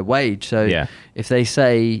them their wage. So if they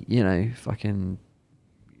say, fucking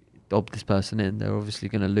dob this person in, they're obviously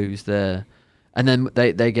going to lose their... And then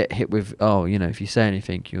they get hit with, if you say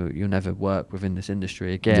anything, you'll never work within this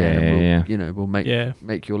industry again. We'll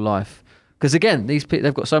make your life Because again, these people,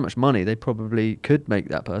 they've got so much money, they probably could make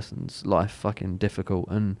that person's life fucking difficult.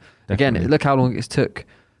 And again, Definitely. look how long it took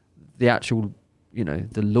the actual,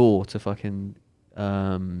 the law to fucking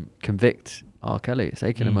convict R. Kelly. It's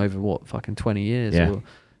taken him over fucking 20 years. Yeah.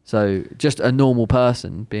 So just a normal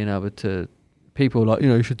person being able to, people like,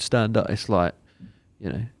 you should stand up. It's like,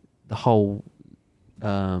 the whole,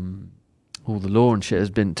 all the law and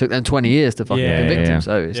shit took them 20 years to fucking convict him.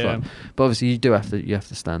 So it's like, but obviously you have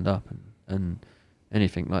to stand up and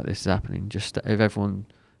anything like this is happening. Just if everyone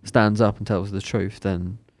stands up and tells the truth,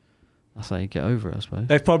 then that's how you get over it, I suppose.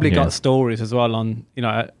 They've probably got stories as well on,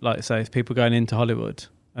 like say, if people going into Hollywood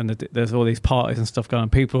and there's all these parties and stuff going on,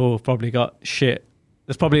 people have probably got shit.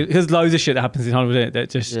 There's loads of shit that happens in Hollywood, isn't it, that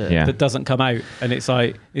just that doesn't come out, and it's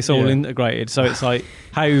like it's all integrated. So it's like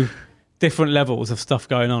how different levels of stuff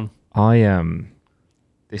going on.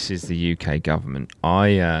 This is the UK government.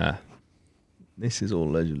 This is all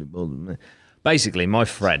allegedly bothering me. Basically, my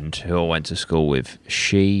friend who I went to school with,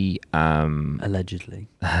 she Allegedly.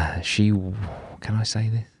 Can I say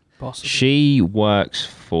this? Possibly. She works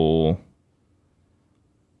for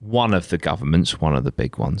one of the governments, one of the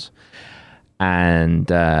big ones. And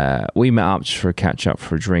we met up just for a catch up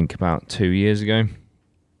for a drink about 2 years ago.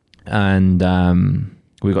 And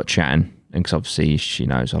we got chatting. And because obviously she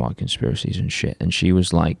knows I like conspiracies and shit. And she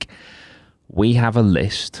was like, we have a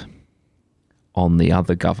list on the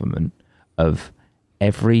other government of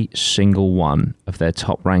every single one of their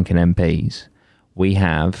top ranking MPs. We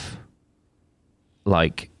have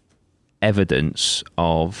like evidence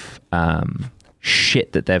of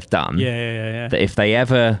shit that they've done. Yeah. That if they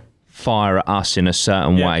ever fire at us in a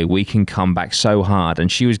certain way, we can come back so hard. And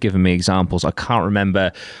she was giving me examples. I can't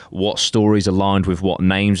remember what stories aligned with what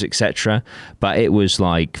names, etc. But it was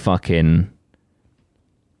like fucking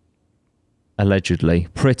allegedly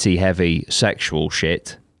pretty heavy sexual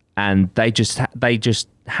shit. And they just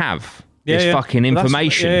have this fucking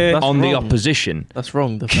information That's on the wrong. opposition. That's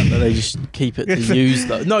wrong. The fact that they just keep it to use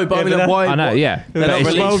that. No, but I mean, why? I know, yeah. They're not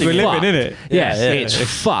But it's releasing we it. live in it. Yeah, Yeah, it's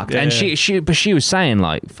fucked. yeah, And yeah. she was saying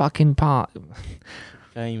like fucking part.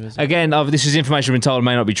 Gamers. Again, this is information I've been told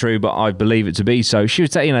may not be true, but I believe it to be so. She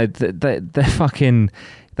would say, they're fucking.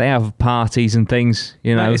 They have parties and things,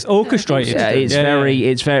 It's orchestrated. Yeah, it's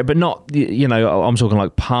very, but not, I'm talking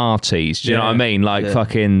like parties. Do you know what I mean? Like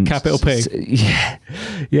fucking Capital P.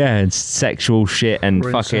 Yeah, and sexual shit and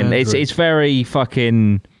Prince fucking. Andrew. It's very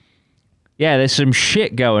fucking. Yeah, there's some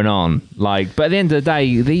shit going on. Like, but at the end of the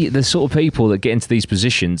day, the sort of people that get into these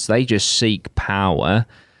positions, they just seek power,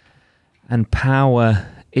 and power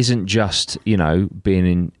isn't just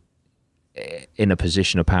being in a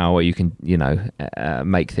position of power where you can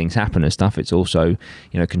make things happen and stuff. It's also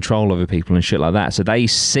control over people and shit like that. So they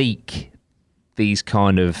seek these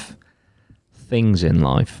kind of things in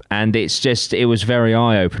life, and it was very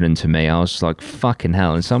eye-opening to me. I was just like, fucking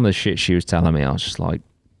hell. And some of the shit she was telling me, I was just like,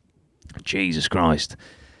 Jesus Christ.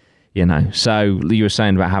 So you were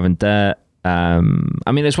saying about having dirt. I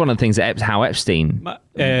mean, it's one of the things that how Epstein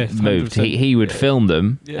moved. 100%. He would film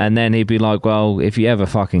them, and then he'd be like, "Well, if you ever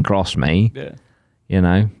fucking cross me,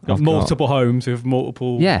 Got multiple homes with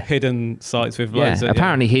multiple hidden sites with loads.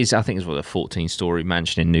 Apparently, I think it was a 14-story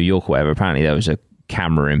mansion in New York or whatever. Apparently, there was a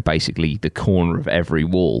camera in basically the corner of every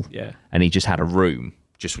wall. Yeah, and he just had a room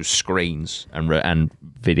just with screens and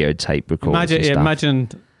videotape recorders. Imagine.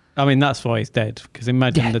 I mean, that's why he's dead. Because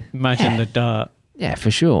imagine the dirt. Yeah, for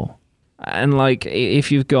sure. And like,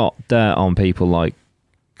 if you've got dirt on people like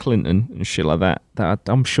Clinton and shit like that,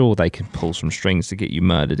 I'm sure they can pull some strings to get you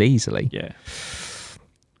murdered easily. Yeah.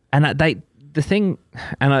 And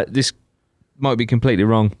this might be completely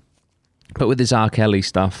wrong, but with this R. Kelly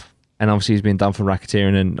stuff, and obviously he's been done for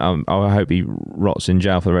racketeering, and I hope he rots in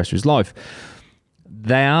jail for the rest of his life.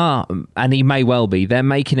 They are, and he may well be, they're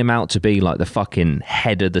making him out to be like the fucking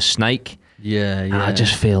head of the snake. Yeah. I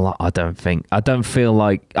just feel like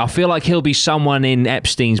I feel like he'll be someone in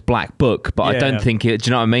Epstein's black book, but I don't think it. Do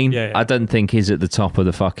you know what I mean? Yeah. I don't think he's at the top of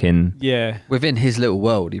the fucking. Yeah. Within his little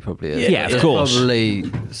world, he probably is. Yeah, of There's course. Probably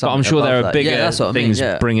But I'm sure there are bigger things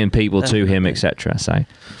bringing people to him, etc. So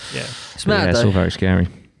Yeah. It's mad, it's though. all very scary.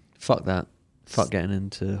 Fuck that. Fuck going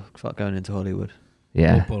into Hollywood.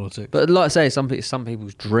 Yeah, Politics. But like I say, some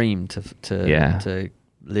people's dream to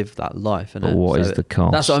live that life. but what is the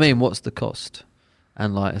cost? That's what I mean. What's the cost?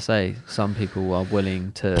 And like I say, some people are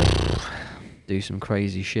willing to do some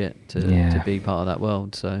crazy shit to be part of that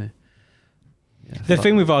world. So The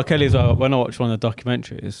thing with R. Kelly is, when I watch one of the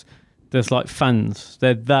documentaries, there's like fans.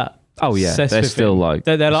 They're that. Oh yeah, obsessed they're with still him. like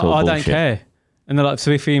They're like, it's all I don't bullshit. care. And they're like,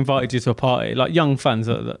 so if he invited you to a party, like young fans,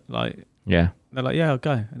 that like Yeah, they're like, yeah, I'll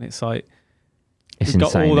go. And it's like, It's he's got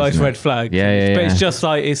insane, all those isn't it? red flags. Yeah, But yeah. it's just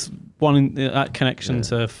like it's wanting that connection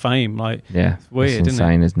to fame. Like, Yeah, it's weird, it's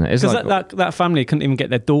insane, isn't it? It's Because like, that family couldn't even get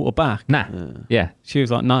their daughter back. nah, yeah, She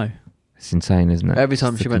was like, no. it's insane, isn't it? Every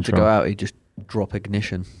time It's she the went to control. go out, he'd just drop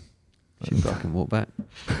ignition. She'd fucking walk back.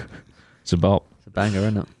 It's a bop. It's a banger,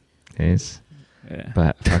 isn't it? It is. Yeah.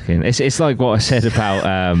 But fucking, it's like what I said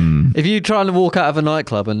about. If you try and walk out of a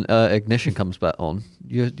nightclub and ignition comes back on,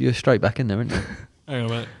 you're straight back in there, aren't you? Hang on,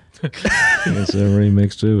 mate. It's a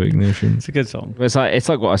remix to Ignition. It's a good song. It's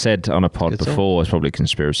like what I said on a pod Good song. before. It's probably a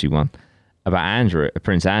conspiracy one about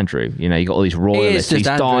Prince Andrew. You know, you got all these He is royalists, just these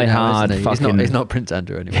Andrew now, diehard isn't he? fucking. He's not Prince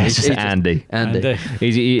Andrew anymore. It's just Andy. Andy.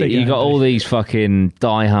 You got all these fucking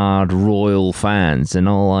diehard royal fans, and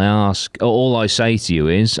all I say to you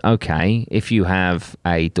is, okay, if you have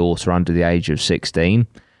a daughter under the age of 16,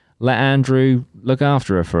 let Andrew look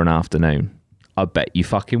after her for an afternoon. I bet you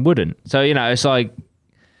fucking wouldn't. So, you know, it's like,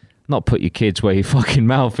 not put your kids where your fucking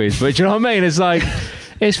mouth is, but do you know what I mean? It's like,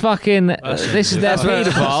 it's fucking, this is their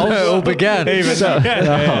paedophile. It all began.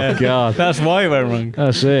 Oh, God. That's why it went wrong.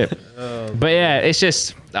 That's it. But yeah, it's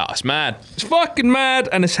just, it's mad. It's fucking mad,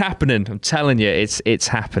 and it's happening. I'm telling you, it's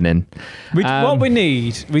happening. What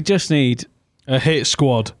we just need, A hit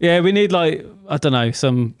squad. we need like, I don't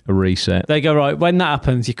know, A reset. they go, right, when that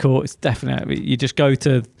happens, you're caught. It's definitely, you just go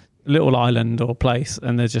to little island or place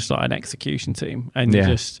and there's just like an execution team and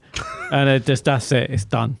that's it, it's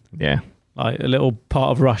done. Yeah. Like a little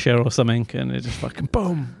part of Russia or something and it's just fucking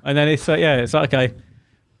boom. And then it's like, it's like, okay.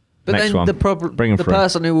 But Next then one. the problem, Bring 'em the through.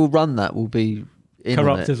 person who will run that will be in on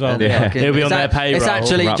Corrupt it. as well. And Yeah. fucking- He'll be on it's their payroll. It's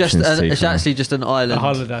actually Corruption's too funny. just an island, A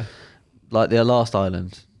holiday. like the last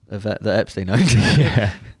island of that Epstein owned.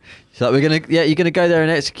 Yeah. So like you're gonna go there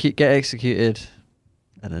and get executed,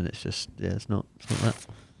 and then it's just it's not that.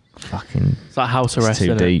 Fucking, It's like house it's arrest.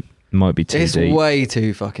 too isn't it? deep. Might be too It's deep. way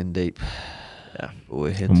too fucking deep. Yeah. But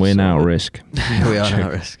we're here And to we're now solve at it. risk. We are now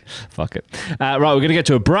at risk. Fuck it. Right, we're going to get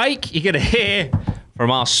to a break. You're going to hear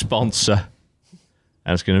from our sponsor.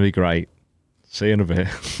 And it's going to be great. See you in a bit.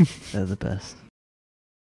 They're the best.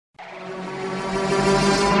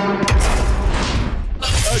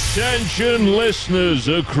 Attention listeners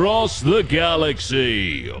across the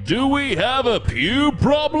galaxy. Do we have a pube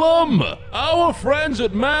problem? Our friends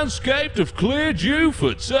at Manscaped have cleared you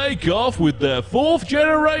for takeoff with their 4th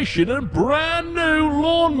generation and brand new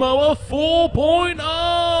lawnmower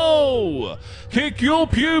 4.0. Kick your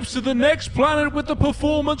pubes to the next planet with the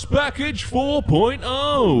Performance Package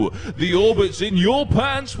 4.0. The orbits in your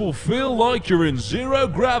pants will feel like you're in zero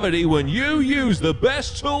gravity when you use the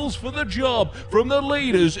best tools for the job from the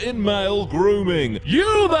leaders in male grooming.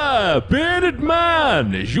 You there, bearded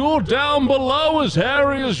man, is your down below as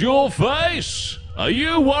hairy as your face? Are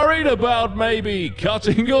you worried about maybe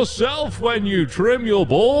cutting yourself when you trim your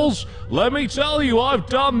balls? Let me tell you, I've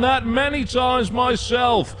done that many times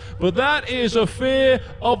myself, but that is a fear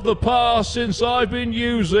of the past since I've been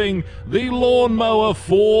using the Lawnmower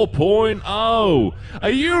 4.0. Are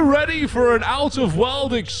you ready for an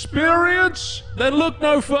out-of-world experience? Then look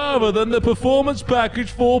no further than the Performance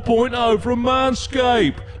Package 4.0 from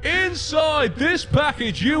Manscaped. Inside this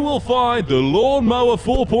package, you will find the Lawnmower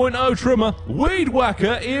 4.0 trimmer, Weed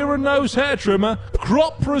Whacker ear and nose hair trimmer,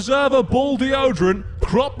 Crop Preserver ball deodorant,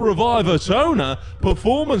 Crop Reviver toner,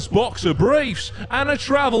 Performance Boxer briefs, and a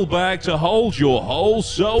travel bag to hold your whole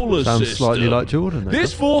solar Sounds system. slightly like Jordan.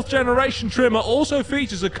 This 4th generation trimmer also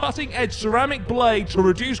features a cutting-edge ceramic blade to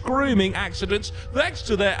reduce grooming accidents thanks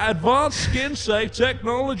to their advanced skin-safe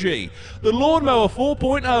technology. The Lawnmower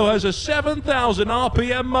 4.0 has a 7,000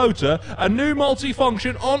 RPM motor, a new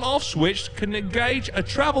multi-function on-off switch, can engage a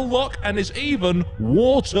travel lock, and is even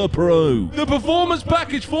waterproof. The Performance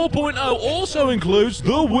Package 4.0 also includes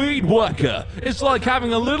the Weed Whacker. It's like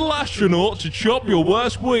having a little astronaut to chop your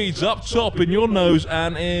worst weeds up top in your nose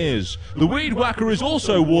and ears. The Weed Whacker is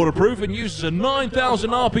also waterproof and uses a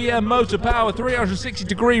 9,000 RPM motor power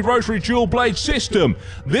 360-degree rotary dual blade system.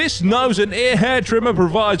 This nose and ear hair trimmer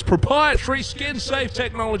provides proprietary skin-safe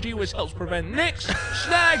technology which helps prevent nicks,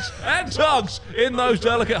 snags and tugs in those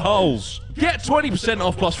delicate holes. Get 20%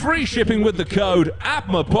 off plus free shipping with the code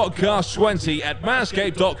APMAPodcast20 at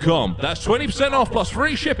manscaped.com. That's 20% off plus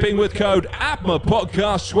free shipping with code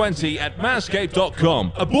APMAPodcast20 at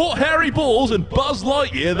manscaped.com. Abort hairy balls and Buzz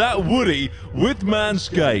Lightyear that Woody with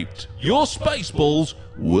Manscaped. Your space balls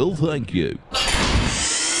will thank you.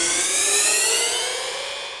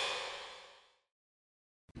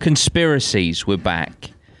 Conspiracies, we're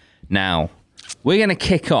back. Now, we're going to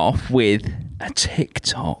kick off with a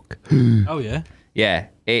TikTok. Oh, yeah? Yeah,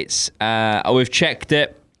 it's we've checked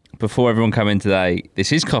it before everyone come in today.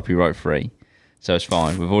 This is copyright free. So it's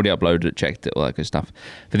fine. We've already uploaded it, checked it, all that good stuff.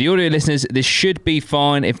 For the audio listeners, this should be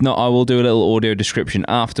fine. If not, I will do a little audio description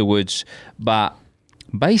afterwards. But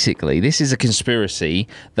basically, this is a conspiracy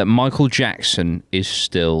that Michael Jackson is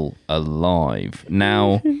still alive.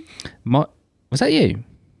 Now, was that you?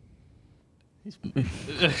 I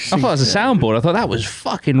thought it was a soundboard. I thought that was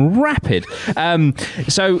fucking rapid.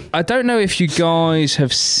 So I don't know if you guys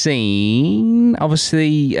have seen,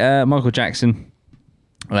 obviously, Michael Jackson.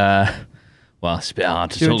 Well, it's a bit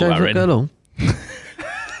hard to talk about, really.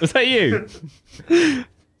 Was that you?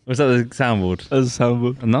 Was that the soundboard? That was a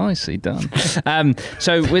soundboard. Nicely done.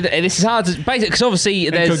 So with this is hard to basically because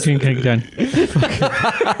obviously there's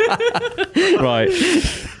right.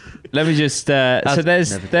 Let me just. So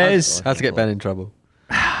there's. How to get Ben in trouble?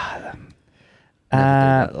 I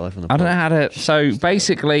don't know how to. So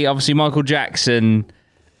basically, obviously, Michael Jackson.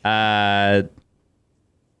 Because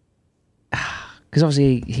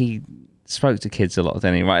obviously he spoke to kids a lot,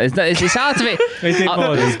 didn't he? Right? It's hard to be.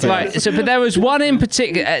 Right. So, but there was one in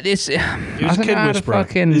particular. He was a kid whisperer.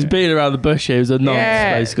 He's been around the bush. He was a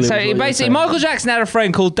nonce, basically. So basically, Michael Jackson had a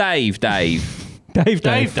friend called Dave. Dave.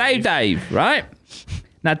 Right.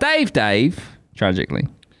 Now, Dave, tragically,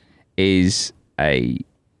 is a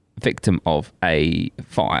victim of a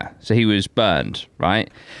fire. So he was burned, right?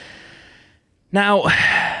 Now,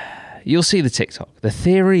 you'll see the TikTok. The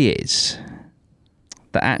theory is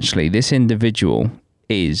that actually this individual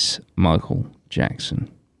is Michael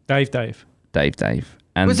Jackson. Dave.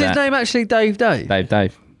 And was his name actually Dave? Dave,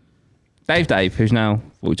 who's now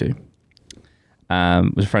 42,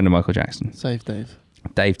 was a friend of Michael Jackson. Save Dave.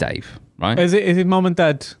 Dave, right? Is it mum and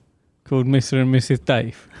dad called Mr. and Mrs.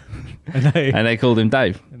 Dave? And they called him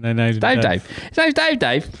Dave. And they named him Dave. His name's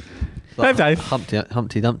Dave. Like Dave.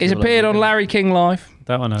 Humpty Dumpty. He's appeared on Larry King Live.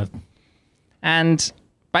 That one I... And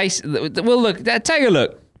basically, we'll look. Take a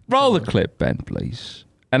look. Roll the clip, Ben, please,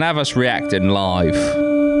 and have us reacting live.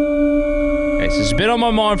 This has been on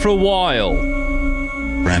my mind for a while.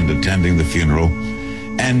 Friend attending the funeral,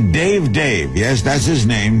 and Dave, yes, that's his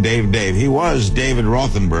name, Dave. He was David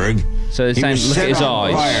Rothenberg. So the same. Look at his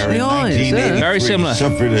eyes. The eyes, yeah. Very similar.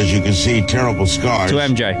 Suffered, as you can see, terrible scars. To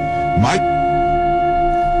MJ.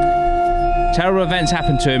 Terrible events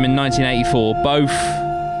happened to him in 1984. Both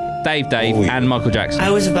Dave and Michael Jackson.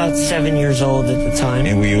 I was about 7 years old at the time.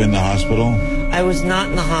 And were you in the hospital? I was not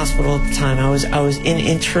in the hospital at the time. I was in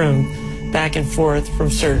interim, back and forth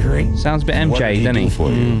from surgery. Sounds a bit MJ, doesn't he?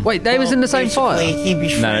 For you? Wait, they was in the same fire? He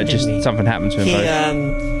befriended just me. something happened to him both.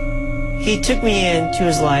 He took me into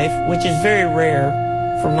his life, which is very rare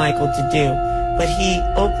for Michael to do. But he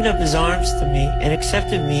opened up his arms to me and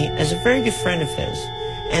accepted me as a very good friend of his.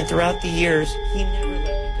 And throughout the years, he never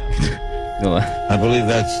let me go. I believe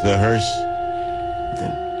that's the hearse.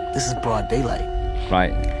 This is broad daylight.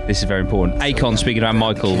 Right, this is very important. Akon speaking about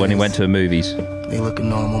Michael when he went to the movies. They looking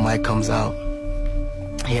normal. Mike comes out.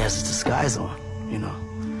 He has his disguise on, you know.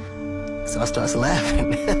 So I starts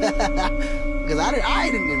laughing because I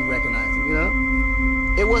didn't recognize him, you know.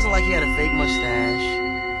 It wasn't like he had a fake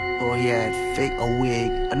mustache or he had a wig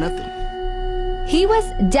or nothing. He was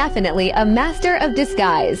definitely a master of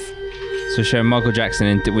disguise. So showing Michael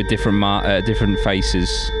Jackson with different faces.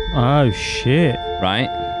 Oh shit! Right.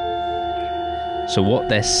 So what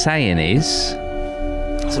they're saying is.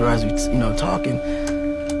 So as we, talking,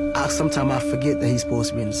 sometimes I forget that he's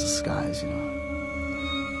supposed to be in this disguise, and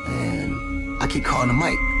I keep calling him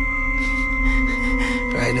Mike.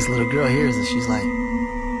 Right, and this little girl hears it. She's like,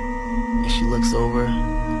 and she looks over,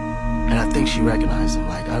 and I think she recognized him.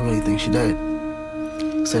 Like I really think she did.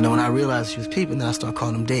 So then when I realized she was peeping, then I started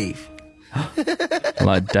calling him Dave.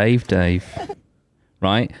 Like Dave.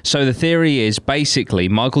 Right? So the theory is basically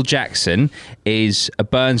Michael Jackson is a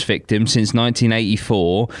burns victim since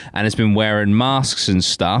 1984 and has been wearing masks and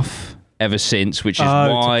stuff ever since, which is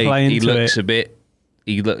why he looks a bit...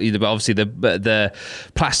 Obviously, the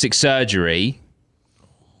plastic surgery...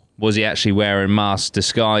 Was he actually wearing mask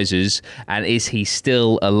disguises? And is he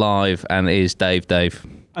still alive? And is Dave?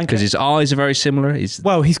 Because his eyes are very similar.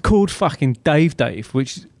 Well, he's called fucking Dave,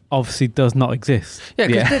 which obviously does not exist. Yeah,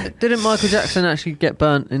 because didn't Michael Jackson actually get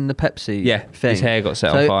burnt in the Pepsi thing? His hair got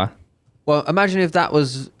set on fire. Well, imagine if that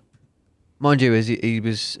was... Mind you, he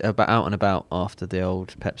was out and about after the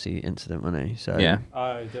old Pepsi incident, wasn't he? So yeah.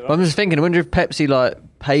 But I'm just thinking, I wonder if Pepsi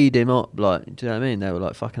paid him up. Do you know what I mean? They were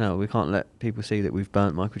like, "Fucking hell, we can't let people see that we've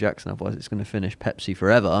burnt Michael Jackson, otherwise it's going to finish Pepsi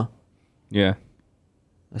forever." Yeah.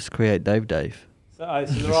 Let's create Dave. So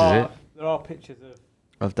there are pictures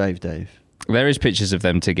of Dave. There is pictures of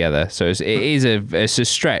them together, so it's a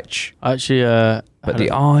stretch. Actually, but the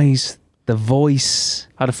eyes, the voice.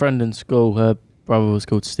 Had a friend in school. Her brother was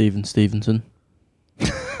called Stephen Stevenson.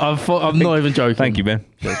 I'm not even joking. Thank you, Ben.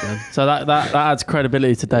 So that adds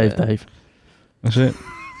credibility to Dave. Dave. That's it.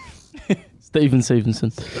 Stephen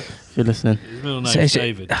Stevenson, if you're listening. His middle name's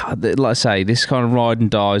David. Like I say, this kind of ride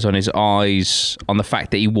and dies on his eyes, on the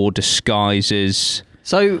fact that he wore disguises.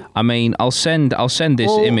 So I mean, I'll send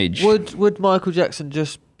this image. Would Michael Jackson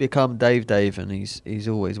just become Dave and he's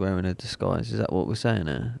always wearing a disguise? Is that what we're saying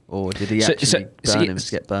here, or did he actually burn him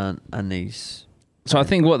to get burnt? And he's so I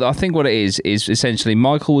think what it is essentially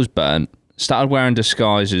Michael was burnt, started wearing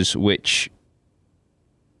disguises, which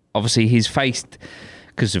obviously his face,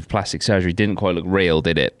 because of plastic surgery, didn't quite look real,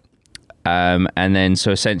 did it? And then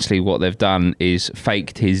so essentially what they've done is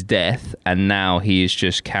faked his death, and now he is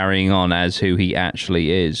just carrying on as who he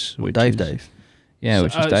actually is. Which Dave. Yeah,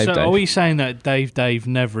 which is Dave. So are we saying that Dave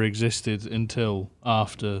never existed until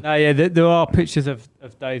after? No, yeah, there are pictures of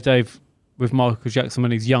Dave with Michael Jackson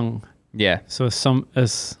when he's young. Yeah. So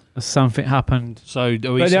as something happened. So are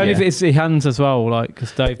we? But the only thing is the hands as well, like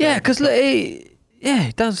because Dave. Yeah, because he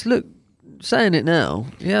does look. Saying it now,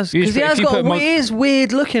 because he is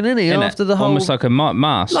weird looking, isn't he? After the whole, almost like a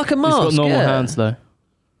mask. Like a mask. He's got normal hands though.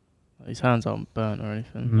 His hands aren't burnt or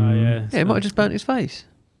anything. No, yeah. Yeah, he might have just burnt his face.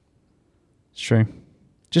 It's true.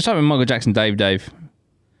 Just type in Michael Jackson, Dave.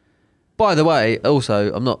 By the way,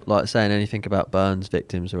 also, I'm not like saying anything about burns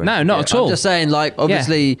victims or anything. No, not at all. I'm just saying, like,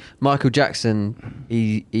 obviously, Michael Jackson,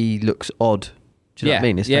 he looks odd. Do you know what I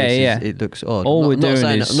mean? His face it looks odd. I'm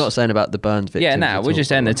not saying about the burns victims. Yeah, no, we're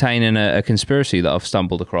just entertaining a conspiracy that I've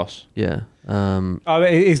stumbled across. Yeah.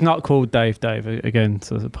 He's not called Dave again,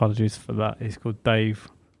 so apologies for that. He's called Dave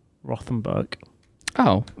Rothenberg.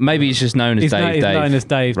 Oh, maybe he's just known as Dave. He's known as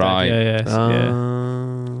Dave. Right. Yeah.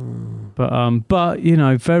 But you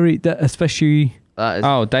know, especially.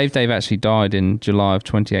 Dave actually died in July of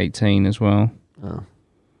 2018 as well. Oh.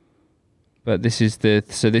 But this is the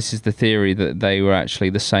theory that they were actually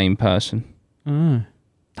the same person. Oh.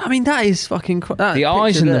 I mean, that is fucking. The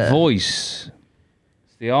eyes and the voice.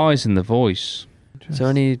 The eyes and the voice. Is there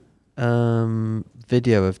any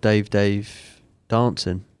video of Dave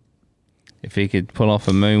dancing? If he could pull off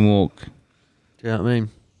a moonwalk. Do you know what I mean?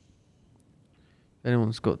 If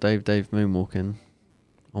anyone's got Dave moonwalking,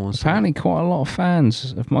 apparently quite a lot of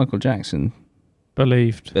fans of Michael Jackson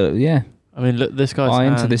believed. Yeah. I mean, look, this guy's buy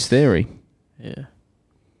into this theory. Yeah.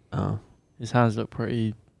 Oh. His hands look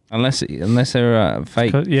pretty. Unless they're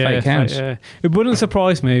fake hands. It wouldn't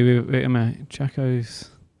surprise me with Jacko's.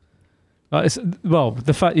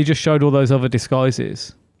 The fact you just showed all those other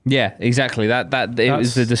disguises. Yeah, exactly. That it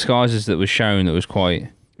was the disguises that was shown that was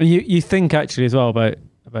quite. And you think actually as well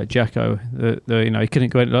about Jacko, he couldn't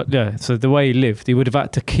go in. So the way he lived, he would have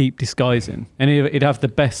had to keep disguising, and he'd have the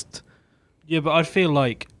best. Yeah, but I feel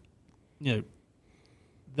like,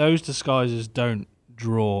 those disguises don't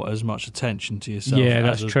draw as much attention to yourself. Yeah,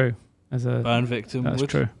 that's true. As a burn victim, that's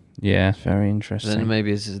true. Yeah, very interesting. Then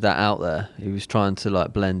maybe is that out there? He was trying to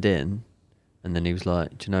like blend in, and then he was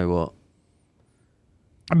like, "Do you know what?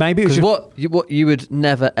 Maybe because what you would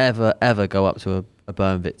never ever go up to a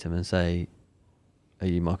burn victim and say, "Are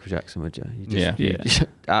you Michael Jackson?" Would you? You just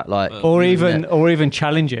act like, or even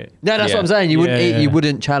challenge it. No, that's what I'm saying. You wouldn't. You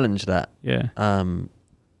wouldn't challenge that. Yeah.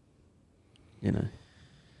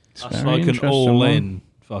 That's like an all-in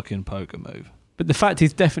fucking poker move. But the fact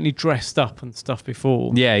he's definitely dressed up and stuff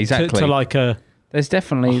before. Yeah, exactly. To like there's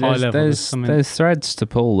definitely high level. There's threads to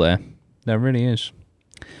pull there. There really is.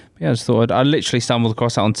 But yeah, I just thought I literally stumbled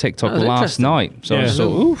across that on TikTok last night. So I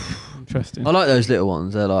thought, oof, interesting. I like those little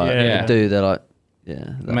ones. They're like, they're like,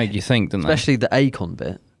 they make you think, don't they? Especially the Akon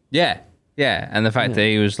bit. Yeah. Yeah, and the fact that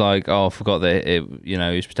he was like, I forgot that he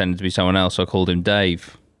was pretending to be someone else, so I called him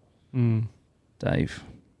Dave. Dave.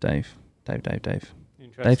 Dave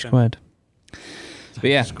squared. But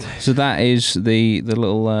yeah, so that is the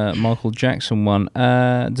little Michael Jackson one.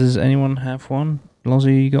 Does anyone have one?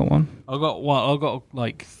 Lozzie, you got one? I got one. I got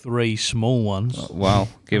like 3 small ones. Wow,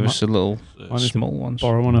 give us a little small ones.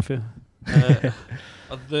 Borrow one off you.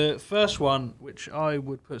 The first one, which I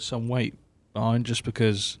would put some weight behind, just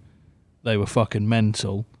because they were fucking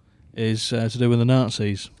mental, is to do with the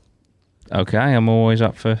Nazis. Okay, I'm always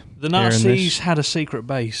up for the Nazis had a secret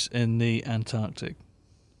base in the Antarctic.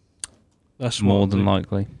 That's more than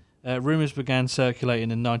likely. Rumours began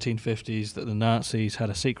circulating in the 1950s that the Nazis had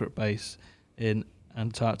a secret base in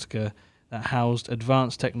Antarctica that housed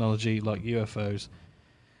advanced technology like UFOs.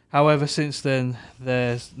 However, since then,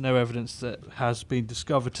 there's no evidence that has been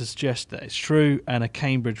discovered to suggest that it's true, and a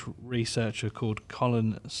Cambridge researcher called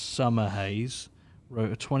Colin Summerhays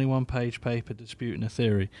wrote a 21-page paper disputing the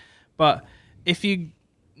theory. But if you're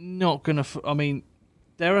not going to...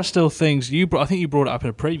 there are still things... I think you brought it up in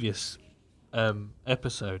a previous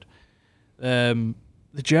episode. The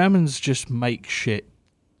Germans just make shit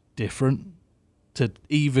different to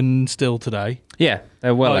even still today. Yeah,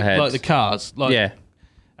 they're well like, ahead. Like the cars. Like, yeah.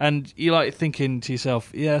 And you like thinking to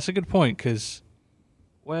yourself, yeah, that's a good point, because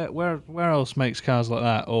where else makes cars like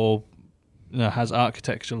that, or has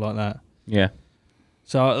architecture like that? Yeah.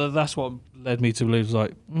 So that's what led me to believe,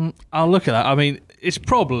 like, I'll look at that. I mean, it's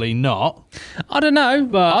probably not. I don't know,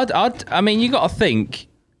 but I mean, you got to think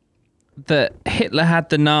that Hitler had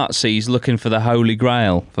the Nazis looking for the Holy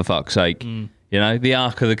Grail, for fuck's sake. You know, the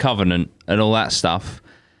Ark of the Covenant and all that stuff.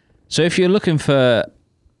 So if you're looking for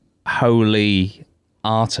holy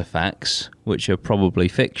artifacts, which are probably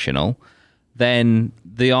fictional, then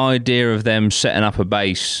the idea of them setting up a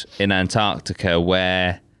base in Antarctica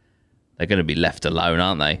where they're going to be left alone,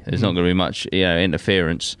 aren't they? There's not going to be much,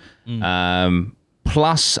 interference.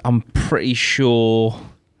 Plus, I'm pretty sure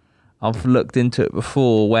I've looked into it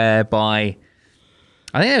before, whereby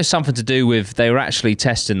I think there was something to do with they were actually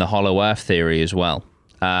testing the Hollow Earth theory as well.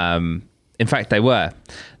 In fact, they were.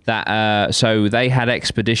 So they had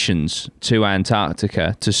expeditions to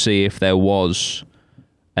Antarctica to see if there was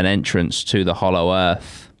an entrance to the Hollow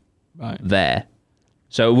Earth there.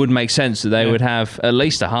 So it would make sense that they would have at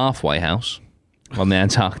least a halfway house on the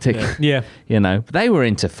Antarctic. Yeah. But they were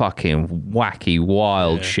into fucking wacky,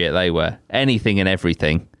 wild shit. They were. Anything and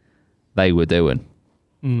everything they were doing.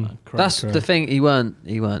 That's the thing. He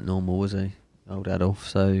weren't normal, was he, old Adolf?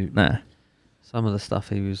 So Nah. some of the stuff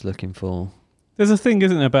he was looking for. There's a thing,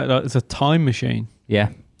 isn't there, about like, it's a time machine. Yeah.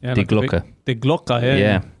 Yeah, Die like a big- Glocke. Die Glocke,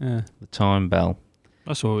 yeah. The time bell.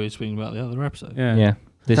 That's what we were speaking about the other episode. Yeah.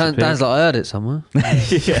 Dan's like, I heard it somewhere.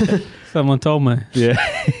 Someone told me. Yeah.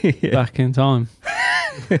 Back in time.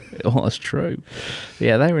 Oh, that's true.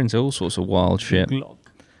 Yeah, they were into all sorts of wild shit.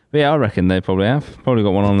 But yeah, I reckon they probably have. Probably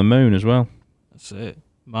got one on the moon as well. That's it.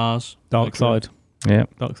 Mars. Dark Mercury, side. Yeah.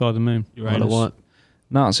 Dark side of the moon. Uranus.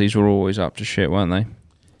 Nazis were always up to shit, weren't they?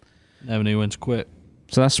 Never knew when to quit.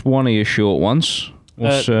 So that's one of your short ones.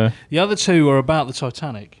 What's, The other two were about the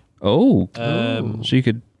Titanic. so you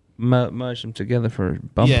could merge them together for a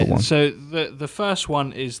bumper one. So the first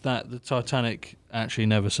one is that the Titanic actually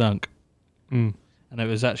never sunk. And it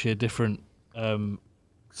was actually a different,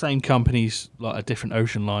 same companies, like a different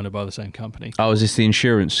ocean liner by the same company. Oh, is this the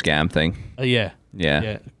insurance scam thing? Yeah.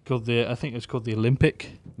 Yeah. I think it was called the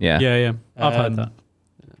Olympic. Yeah. Yeah. I've heard that.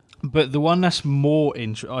 But the one that's more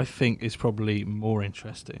I think is probably more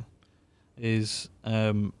interesting is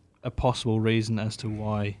a possible reason as to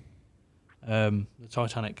why the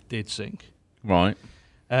Titanic did sink. Right.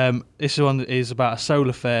 This one is about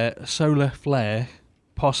a solar flare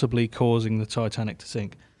possibly causing the Titanic to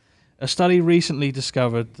sink. A study recently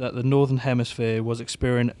discovered that the Northern Hemisphere was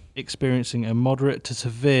experiencing a moderate to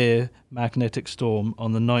severe magnetic storm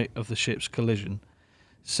on the night of the ship's collision.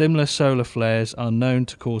 Similar solar flares are known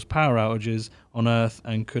to cause power outages on Earth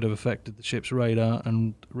and could have affected the ship's radar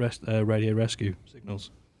and radio rescue signals.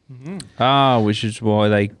 Which is why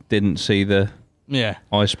they didn't see the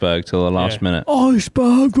iceberg till the last minute.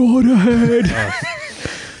 Iceberg right ahead.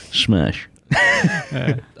 Smash.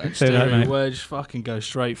 That steering wedge fucking go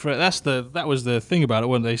straight for it. That was the thing about it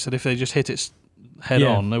when they said if they just hit it head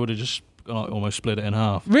on, they would have just almost split it in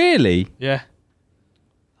half. Really? Yeah.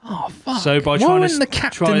 Oh fuck! So by why trying wouldn't to the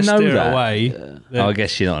captain try to know steer that? it away, I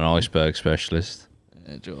guess you're not an iceberg specialist.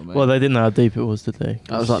 do you know what I mean? Well, they didn't know how deep it was, did they?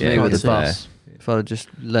 That was like me with the bus. If I'd have just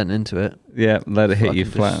leant into it, Yeah, let it hit you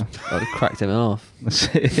flat. I'd have cracked him in half. That's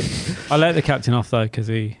it. I let the captain off though because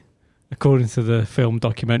he, according to the film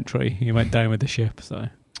documentary, he went down with the ship. So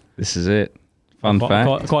This is it. Fun I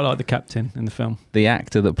fact. quite like the captain in the film. The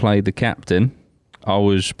actor that played the captain, I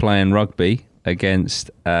was playing rugby against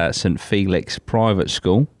St Felix Private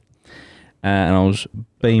School, and I was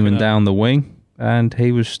beaming down the wing, and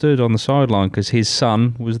he was stood on the sideline because his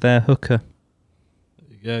son was their hooker.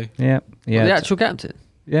 There you go. Yeah, yeah. The actual captain.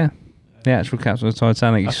 Yeah, the actual captain of the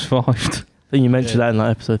Titanic. He survived. I think you mentioned that in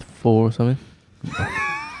like episode 4 or something.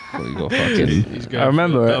 Well, you got fucking. I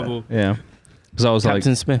remember it. Double. Yeah, because I was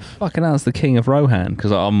Captain like, Smith. fucking hell, it's the King of Rohan,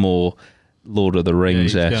 because I'm more Lord of the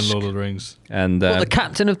Rings Yeah, esque. Lord of the Rings. And What, the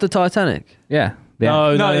captain of the Titanic? yeah,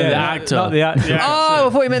 No, No, the yeah, actor. Not the actor. Oh, I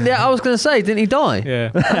thought you meant I was going to say, didn't he die? Yeah.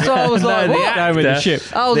 That's what I was like, the what? Down with the ship.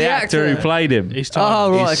 Oh, the actor who played him. He's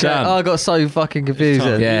Oh, right, His okay. son. Oh, I got so fucking confused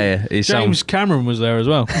then. Yeah, his son. James Cameron was there as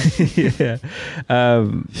well. Yeah.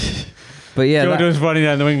 But yeah, Jordan's running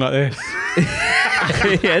down the wing like this.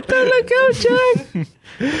 yeah, don't let go, Jack.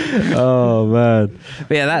 Oh man,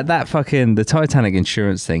 but yeah, that fucking the Titanic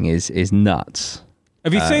insurance thing is nuts.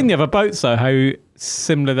 Have you seen the other boats though? How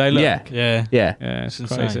similar they look. Yeah, Yeah. yeah, Yeah, it's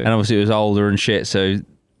It's insane. crazy. and obviously it was older and shit, so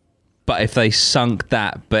but if they sunk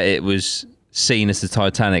that, but it was seen as the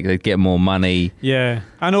Titanic, they'd get more money. Yeah,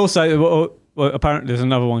 and also, well, apparently there's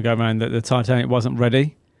another one going around that the Titanic wasn't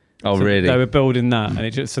ready. Oh, so really? They were building that, and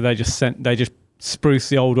they just spruced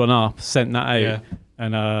the old one up, sent that out,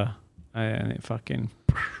 and it fucking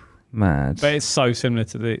mad. But it's so similar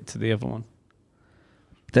to the other one.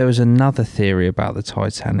 There was another theory about the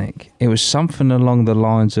Titanic. It was something along the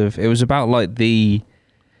lines of, it was about like the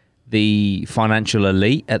financial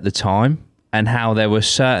elite at the time, and how there were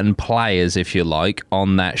certain players, if you like,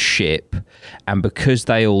 on that ship, and because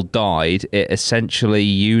they all died, it essentially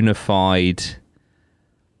unified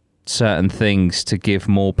certain things to give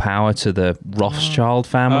more power to the Rothschild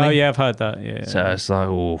family. Oh yeah, I've heard that. Yeah. So it's like,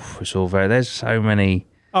 it's all very. There's so many.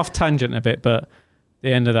 Off tangent a bit, but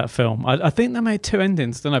the end of that film, I think they made 2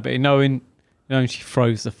 endings, don't I? But knowing she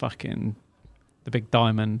throws the big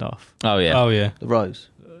diamond off. Oh yeah. Oh yeah. The Rose.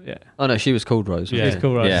 Yeah. Oh no, she was called Rose. Yeah, she was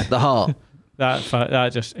called Rose. Yeah. The heart. That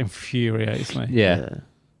just infuriates me. Yeah.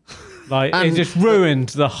 Like, And it just ruined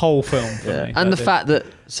the whole film for me. And the That fact that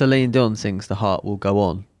Celine Dion sings "The Heart Will Go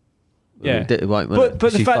On." Yeah. It won't. But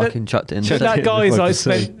the she fact fucking chucked it in. So the that guy's like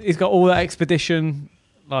like the he's got all that expedition,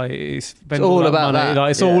 like he's spent It's all that about money, that,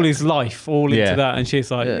 like it's yeah. all his life, all Yeah. into that, and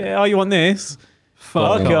she's like, Yeah. "Yeah, oh, you want this?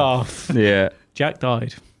 Fuck off." Yeah. Jack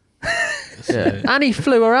died. Yeah. And he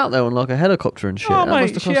flew her out there on like a helicopter and shit. Oh, That mate,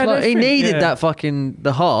 must have she cost had like, he everything, needed yeah. that fucking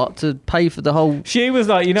the heart to pay for the whole. She was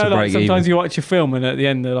like, To like break sometimes even. you watch a film and at the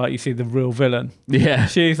end, like you see the real villain. Yeah.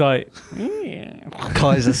 She's like, yeah.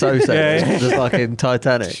 Kaiser Sose, Yeah. just fucking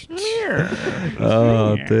Titanic.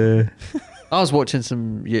 Oh dear. I was watching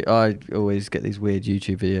some. I always get these weird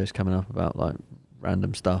YouTube videos coming up about like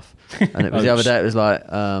random stuff, and it was the other day. It was like,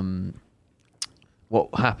 what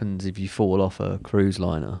happens if you fall off a cruise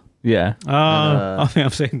liner? Yeah. I think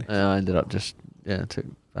I've seen this. And I ended up just it took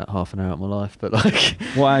about half an hour out of my life, but like.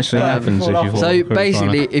 What actually happens if you fall off a So cruise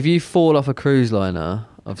basically, liner? if you fall off a cruise liner,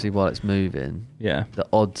 obviously while it's moving, Yeah. the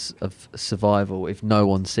odds of survival, if no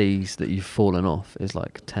one sees that you've fallen off, is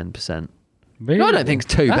like 10%. Really? I don't think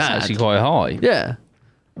it's too That's bad. actually quite high. Yeah,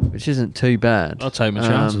 which isn't too bad. I'll take my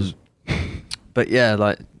chances. But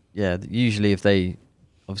usually if they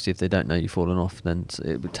don't know you've fallen off, then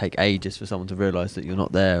it would take ages for someone to realise that you're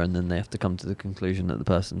not there, and then they have to come to the conclusion that the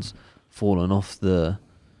person's fallen off the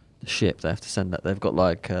ship. They have to send that. They've got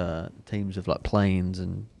like teams of like planes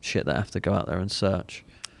and shit that have to go out there and search.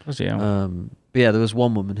 Bloody hell. But yeah, there was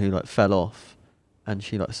one woman who like fell off, and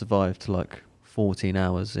she like survived to like 14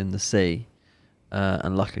 hours in the sea.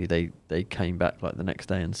 And luckily they came back like the next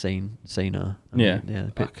day and seen her. And Yeah.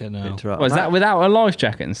 Fucking hell. picked her up. Was that without a life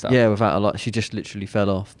jacket and stuff? Yeah, without a lot. She just literally fell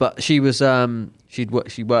off. But she was she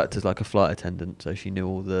worked as like a flight attendant, so she knew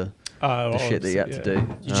all the shit that you had to do.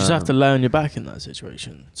 You just have to lay on your back in that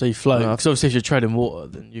situation. So you float. Well, Because obviously if you're treading water,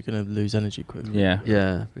 then you're going to lose energy quickly. Yeah.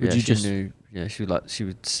 Yeah, Would yeah. you She just- knew. Yeah, she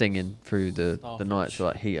was singing through the night to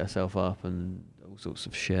like heat herself up and all sorts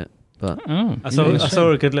of shit. But Oh. I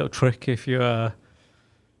saw a good little trick if you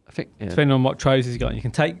I think depending on what trousers you got, you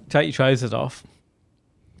can take your trousers off.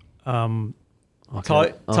 R.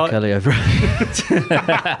 tie- Kelly over.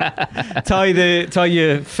 tie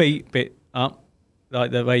your feet bit up,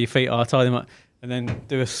 like the way your feet are. Tie them up, and then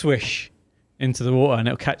do a swish into the water, and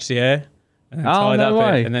it'll catch the air. And then tie that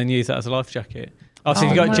way. bit, and then use that as a life jacket. Obviously,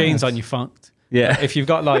 if Oh, you've got mad. jeans on, you're fucked. Yeah. If you've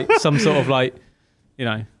got like some sort of like,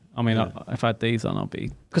 I mean, if I had these on, I'll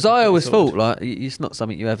be. Because I always sorted. thought like it's not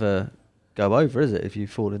something you ever go over, is it? If you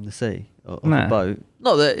fall in the sea or off Nah. a boat,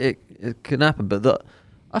 not that it can happen, but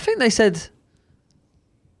I think they said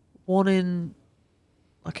 1 in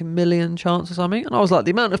like a million chance or something, and I was like,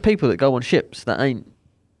 the amount of people that go on ships that ain't.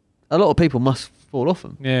 A lot of people must fall off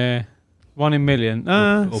them. Yeah, 1 in a million.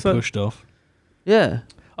 Or pushed off. Yeah.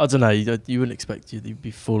 I don't know. You wouldn't expect you'd be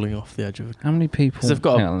falling off the edge of a. How many people? Because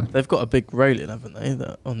they've got a big railing, haven't they?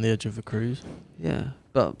 That on the edge of a cruise. Yeah,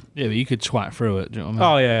 but you could swat through it. Do you know what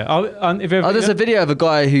I mean? Oh yeah. If ever, there's a video of a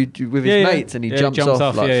guy who with his mates and he jumps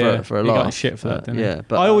off like for a he laugh. got shit for that, didn't yeah, he?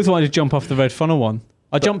 but I always wanted to jump off the Red Funnel one.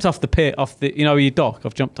 I jumped off the pit, off the where you dock.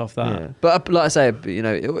 I've jumped off that. Yeah. But like I say,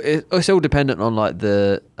 it's all dependent on like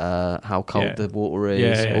the how cold Yeah. the water is,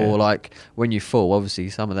 Yeah, yeah. or like when you fall. Obviously,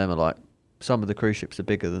 some of them are like some of the cruise ships are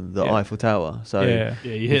bigger than the Yeah. Eiffel Tower. So Yeah.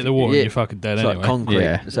 You hit the water and you're fucking dead it's anyway. like concrete.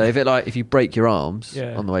 Yeah. So if you break your arms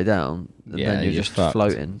Yeah. on the way down, Yeah, then you're you're just fucked.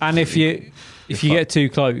 floating. And if you get too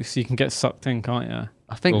close, you can get sucked in, can't you?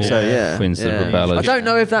 I think Oh, so. Yeah. Twins the yeah. propellers. I don't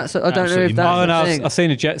know if that's. I don't know Absolutely if that's. Oh no, a thing. I've seen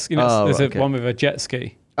a jet ski. Oh, there's okay. one with a jet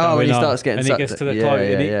ski. Oh, when going he on, starts getting and he sucked gets to the yeah, close,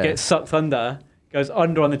 and he yeah. gets sucked under, goes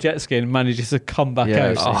under on the jet ski and manages to come back Yeah,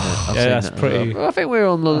 out. I've seen that's that as pretty. well. I think we're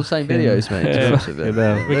on the same videos, mate. to be honest with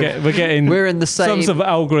you. We're getting. We're in the same. some sort of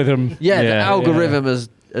algorithm. Yeah, the algorithm as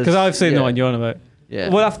because I've seen the one you're on about. Yeah,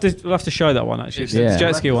 we'll have to show that one actually. Yeah. The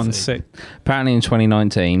jet ski one's sick. Apparently, in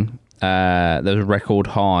 2019, there was a record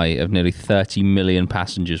high of nearly 30 million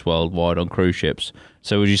passengers worldwide on cruise ships.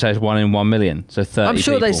 So would you say it's 1 in 1 million? So 30. I'm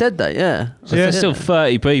sure people. they said that. Yeah. So there's still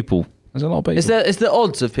 30 people. There's a lot of people. Is the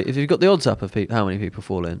odds of if you've got the odds up of how many people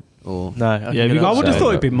fall in or No, I would have thought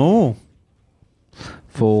it'd be more.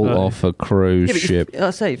 Fall off a cruise ship. I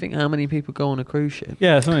say, you think how many people go on a cruise ship?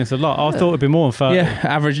 Yeah, I think it's a lot. I thought it'd be more than 30. Yeah,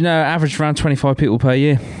 average around 25 people per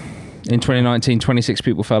year. In 2019, 26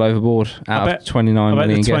 people fell overboard out of 29 I bet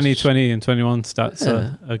million the 20, guests. 20 and 21 stats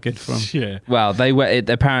are good for them. Yeah. Well,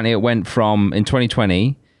 apparently it went from in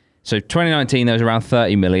 2020. So 2019 there was around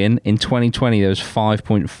 30 million. In 2020 there was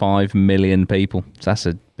 5.5 million people. So that's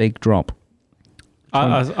a big drop.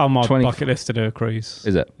 On my bucket list to do a cruise.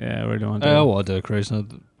 Is it? Yeah, I really want to do I it. want to do a cruise.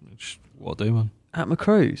 What do, man? APMA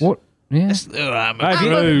cruise. What? Yeah.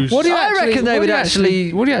 Cruise. What do you I actually, reckon they would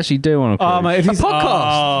actually. What do you actually do on a cruise? Oh, mate, if A he's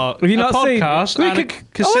podcast. Have you not seen? podcast We and a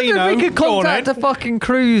could, casino. I wonder if we could Go on, contact then. a fucking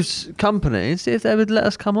cruise company and see if they would let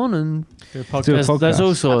us come on and. Do a podcast. There's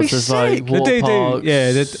all sorts. That'd be There's like sick. water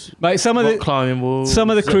parks, Mate, some of rock the climbing walls, some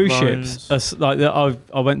of the zip cruise lines. ships, like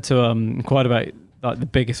I went to quite about like the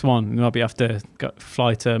biggest one. You might have to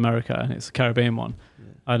fly to America, and it's a Caribbean one.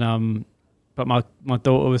 And but my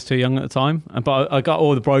daughter was too young at the time, but I got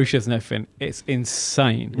all the brochures and everything. It's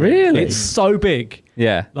insane. Really? It's so big.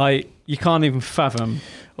 Yeah. Like you can't even fathom.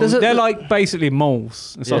 Does They're it- like basically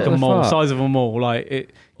malls. It's like Yeah. a mall, Fuck. size of a mall. Like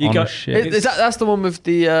it. You On go. a ship. Is that's the one with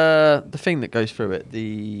the thing that goes through it?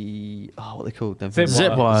 What are they called? Them Zip things?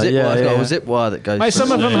 Zip wire. Zip Yeah, wire. It's got yeah. a zip wire that goes. Mate, through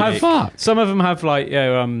some of it. them have. Fuck. Some of them have like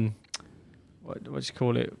what do you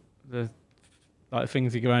call it? The like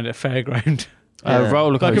things you go around at a fairground. Yeah.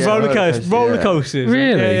 Roller Like coaster. a roller coaster. Roller yeah. coasters.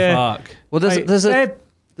 Really? Yeah, yeah. Fuck. Well, Mate, there's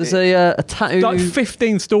they're a tattoo. like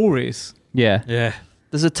 15 stories. Yeah. Yeah.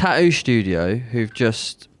 There's a tattoo studio who've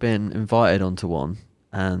just been invited onto one,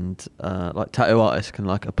 and like tattoo artists can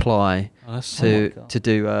like apply Oh, that's to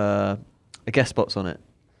do a guest spots on it.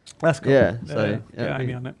 That's cool. Yeah, so, yeah, yeah.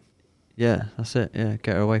 Amy on it. Yeah, that's it. Yeah,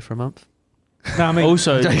 get her away for a month. No, I mean,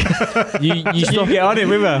 Also, you you stop. get on it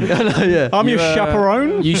with her. yeah. I'm your You,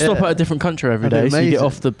 chaperone. You stop Yeah. at a different country every That'd day, be so you get amazing.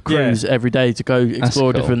 off the cruise every day to go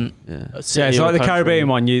explore cool. different. Yeah. City Yeah, it's or like the country. Caribbean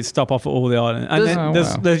one. You stop off at all the islands, and There's- then Oh, there's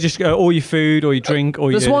wow. there's just all your food, or your drink,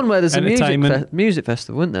 or There's your one where there's a entertainment. music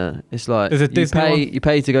festival, isn't there? It's like There's a Disney one. you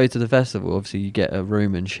pay to go to the festival. Obviously, you get a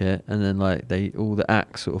room and shit, and then like all the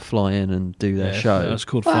acts sort of fly in and do their show. That's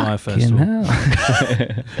called Fire Fucking Festival. hell.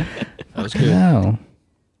 That was Fucking good. hell.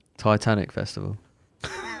 Titanic Festival.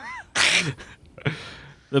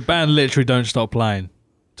 The band literally don't stop playing.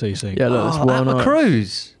 TC. Yeah, look, it's Oh, one APMA night.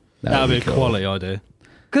 Cruise. That would be a cool. quality idea.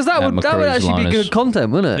 Because that APMA would Cruise actually be liners. good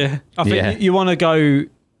content, wouldn't it? Yeah. I think Yeah. you want to go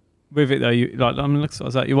with it though. You like I mean, looks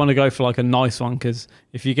like that. You want to go for like a nice one because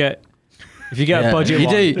if you get a budget you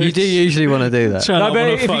one, you do usually want to do that. Turn No, up but on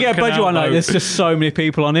a if you fucking get a budget canal one, like boat. there's just so many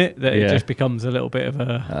people on it that Yeah. it just becomes a little bit of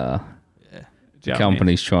a The do you know what I mean?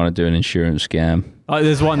 company's trying to do an insurance scam. Like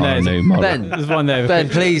there's one on there. a new model. Ben, There's one there. Ben,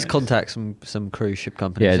 please contact some cruise ship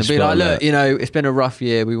companies Yeah, and just be be like, like, look, look. it's been a rough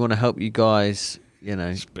year. We want to help you guys.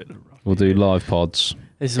 We'll do live pods.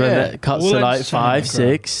 This is when Yeah. it cuts We'll to like entertain 5, the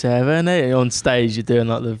 6, 7, 8 on stage. You're doing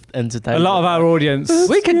like the A entertainment. lot of our audience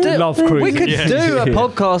We could do. love cruising. We could Yeah. do a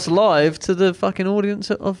podcast live to the fucking audience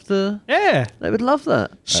of the. Yeah. They would love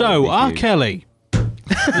that. So, be R. huge. Kelly.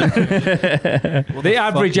 The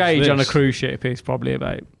average fuck is age on a this? cruise ship is probably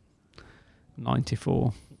about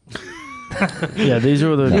 94. Yeah, these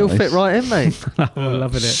are all the. No. You'll Nice. fit right in, mate. I'm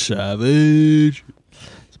loving it. Savage.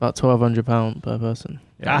 It's about £1,200 per person.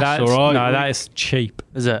 Yeah, That's all right. No, that is cheap.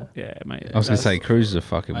 Is it? Yeah, mate. I was going to say cruises are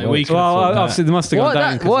fucking Mate, wild. we can Well, afford that. obviously they must have gone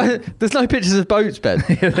down. 'cause- Why? There's no pictures of boats, Ben.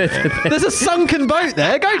 There's a sunken boat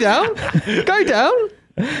there. Go down. Go down.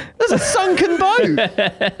 There's a sunken boat.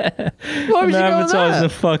 Why would you go on advertising a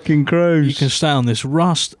that? fucking cruise. You can stay on this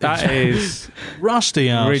That is rusty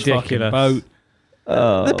ass ridiculous. fucking boat.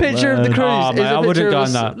 The picture of the cruise Oh, is mate, a I wouldn't picture have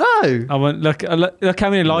of done No. I went look how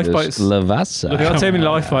many lifeboats. Just Lavazza. Look how many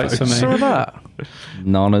lifeboats for Some me. of that.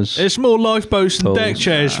 Nonnas. It's more lifeboats than Cool. deck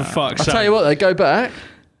chairs, for fuck's I'll sake. tell you what, they go back.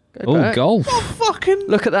 Go Oh, back. golf. Fucking.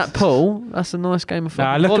 Look at that pool. That's a nice game of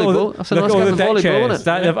Nah, fucking look at all volleyball. the, That's a look nice at all game the of deck volleyball, chairs.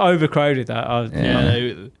 isn't it? They've overcrowded that. Yeah.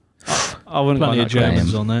 Yeah, I wouldn't plenty go of that crazy.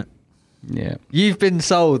 Germans on that. Yeah. You've been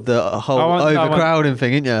sold the whole overcrowding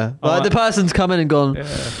thing, ain't you? Like the person's come in and gone,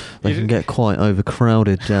 they can get quite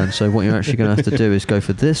overcrowded, Dan. So what you're actually going to have to do is go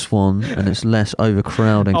for this one, and it's less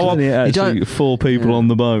overcrowding. You don't 4 people on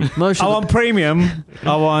the boat. I want premium.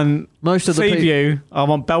 I want most of the sea view. I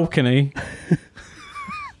want balcony.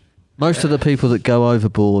 Most of the people that go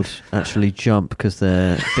overboard actually jump because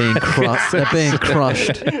they're being crushed. They're being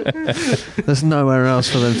crushed. There's nowhere else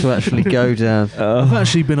for them to actually go down. I've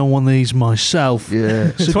actually been on one of these myself.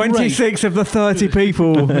 Yeah, 26 of the 30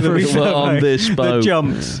 people that we on this boat that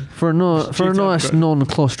jumped. For a nice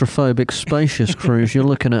non-claustrophobic spacious cruise, you're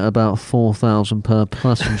looking at about 4,000 per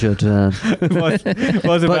passenger, Dan.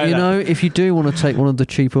 But you know, if you do want to take one of the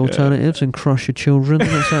cheaper alternatives and crush your children,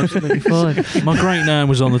 that's absolutely fine. My great nan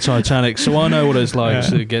was on the Titanic, so I know what it's like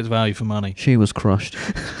to get value for money. She was crushed.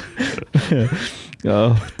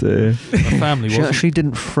 Oh dear. My family She wasn't. actually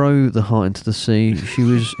didn't throw the heart into the sea.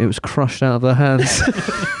 It was crushed out of her hands.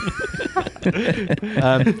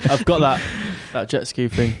 I've got that jet ski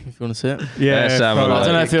thing. If you want to see it. Yeah, Let's have a I look.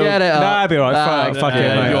 don't know if Get it up. That'd be right. Fuck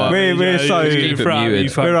it, mate. We're so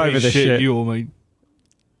we're over this shit. You all, mate.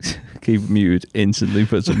 Keep it muted instantly.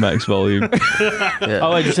 Put some max volume.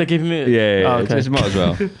 Oh, wait, you said keep me. Yeah. Oh, okay. Just might as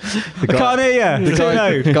well. I can't hear you.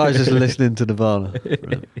 The guy's just listening to Nirvana.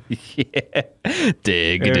 Yeah.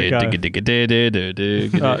 Dig.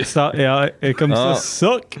 Right, start. Yeah, here comes the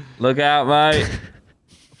suck. Look out, mate.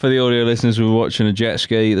 For the audio listeners, we're watching a jet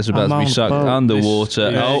ski that's about to be sucked underwater.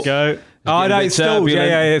 There you go. Oh no, it's still.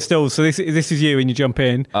 Yeah, it's still. So this is you when you jump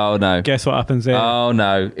in. Oh no! Guess what happens here? Oh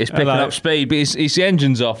no! It's picking up speed, but it's the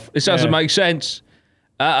engine's off. It doesn't make sense.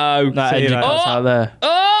 That engine cuts out there.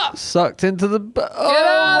 Oh! Sucked into the. Get out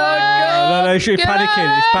of there! No, she's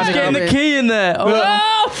panicking. It's panicking. He's getting the key in there.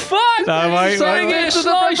 Oh fuck! No, wait, It's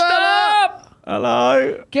sliced up.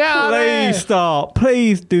 Hello. Get out of there! Please stop.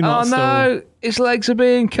 Please do not stop. Oh no! Its legs are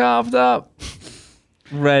being carved up.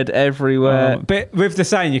 Red everywhere. But with the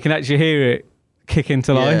saying, you can actually hear it kick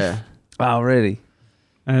into life. Yeah. Oh really?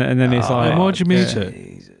 And then it's like, why'd you mute it?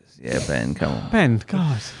 Jesus. Yeah, Ben, come on. Ben,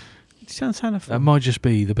 God, you sound kind of. That might just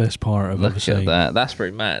be the best part I've ever Look at seen. that. That's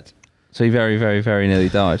pretty mad. So he very, very, very nearly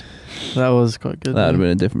died. That was quite good. That would have been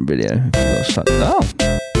a different video.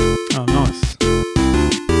 Oh, nice.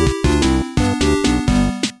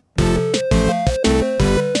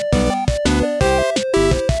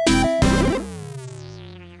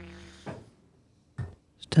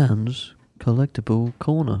 Dan's collectible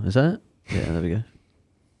corner. Is that it? Yeah, there we go.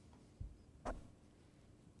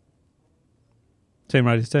 Tomb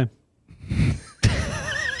Raider's 2.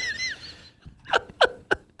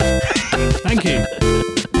 Thank you.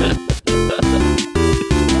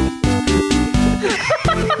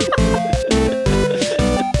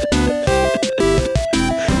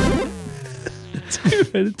 Tomb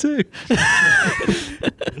Raider 2.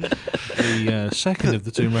 The second of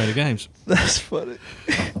the Tomb Raider games. That's funny.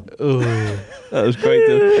 Oh, that was great.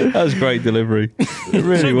 That was great delivery. It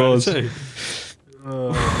really was. I'd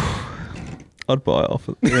buy it off.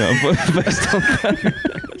 Based on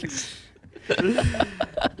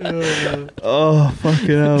that. Oh fucking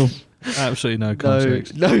hell! Absolutely no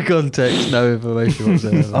context. No context, no information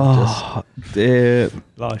whatsoever. Oh dear.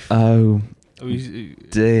 Life. Oh Is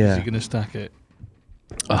dear. he going to stack it?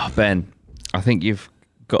 Oh Ben, I think you've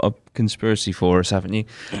got a conspiracy for us, haven't you?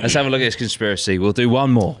 Let's have a look at this conspiracy. We'll do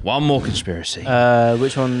one more conspiracy.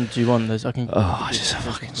 Which one do you want? I can. Oh, just a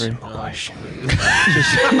fucking simple question.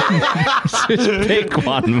 just pick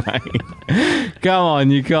one, mate. Come on,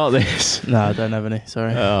 you got this. No, I don't have any.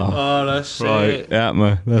 Sorry. Oh, that's right,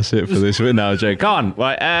 APMA. That's it for this one. No, Joe. Come on,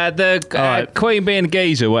 right. The Queen being a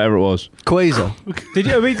geezer, whatever it was. Quasar.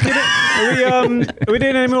 Are we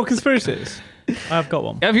doing any more conspiracies? I've got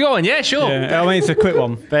one. Have you got one? Yeah, sure. Yeah, I mean, it's a quick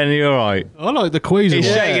one. Ben, are you all right? I like the Quasar. He's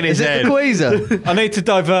one. shaking his Is head. it the Quasar? I need to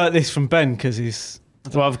divert this from Ben because he's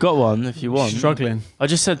Well, I've got one if you want. struggling. I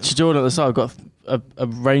just said to Jordan at the start, I've got a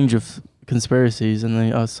range of conspiracies, and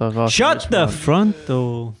then so I've asked. Shut the one. front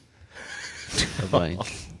door. Right,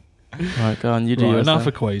 go on, you do Right, yours enough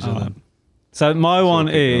then. of Quasar then. So my one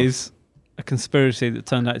is a conspiracy that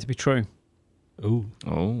turned out to be true. Ooh.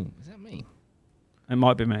 Oh, is that me? It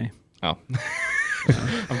might be me. Oh.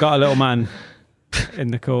 I've got a little man in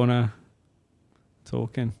the corner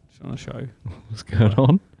talking. On a show. What's going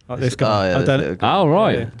on? Like this guy. yeah, I don't, Oh,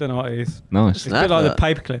 right. yeah, don't know what it is. Nice. It's a bit like the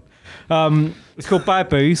paperclip. It's called bad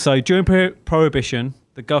booze. So during Prohibition,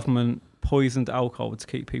 the government poisoned alcohol to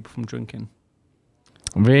keep people from drinking.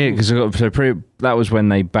 Really? Because that was when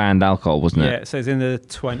they banned alcohol, wasn't Yeah, it? it says in the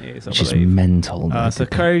 20s, I Which is believe. mental. So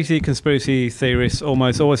crazy conspiracy theorists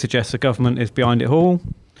almost always suggest the government is behind it all.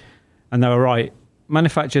 And they were right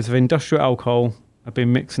manufacturers of industrial alcohol have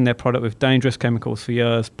been mixing their product with dangerous chemicals for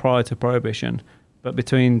years prior to Prohibition. But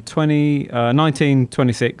between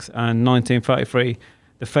 1926 and 1933,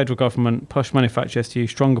 the federal government pushed manufacturers to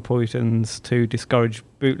use stronger poisons to discourage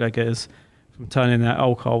bootleggers from turning their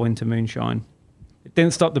alcohol into moonshine. It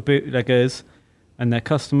didn't stop the bootleggers and their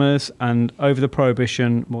customers, and over the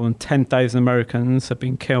Prohibition, more than 10,000 Americans have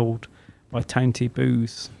been killed by tainty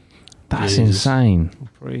booze. That's insane.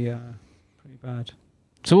 Pretty bad.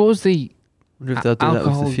 So what was the... I wonder if they'll do that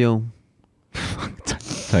with the fuel.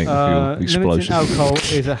 Tank fuel explosion. Limiting alcohol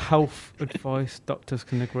is a health advice doctors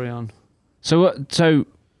can agree on. So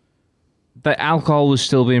the alcohol was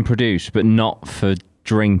still being produced, but not for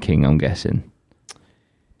drinking, I'm guessing.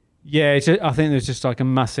 Yeah, I think there's just like a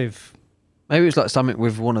massive... Maybe it's like something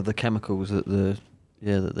with one of the chemicals that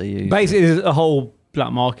that they use. Basically, there's a whole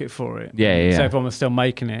black market for it. Yeah. So everyone was still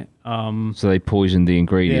making it. So they poisoned the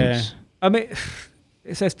ingredients. Yeah. I mean,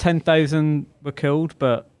 it says 10,000 were killed,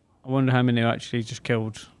 but I wonder how many were actually just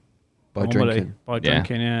killed by normally. drinking. By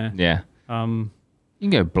drinking, yeah. Yeah. You can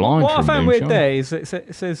go blind. What I found moonshine. weird there is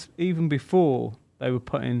it says even before they were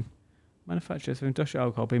putting manufacturers of industrial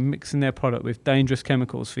alcohol been mixing their product with dangerous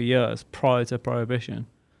chemicals for years prior to Prohibition.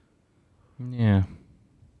 Yeah.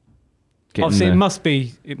 Obviously, it must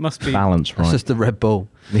be balance right. It's just the Red Bull.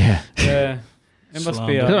 Yeah. Yeah. It must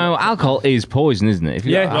be. Alcohol is poison, isn't it? If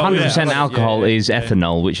you 100% alcohol is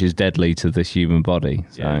ethanol, which is deadly to the human body.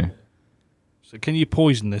 So can you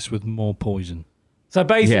poison this with more poison? So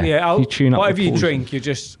basically, whatever you poison. drink, you're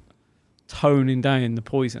just toning down the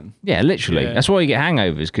poison. Yeah, literally. Yeah. That's why you get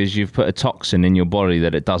hangovers, because you've put a toxin in your body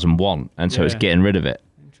that it doesn't want, and so it's getting rid of it.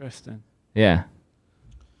 Interesting. Yeah.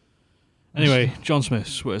 Anyway, John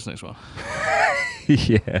Smith's. Where's the next one?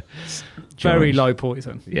 Yeah. Very low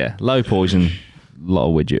poison. Yeah, low poison, lot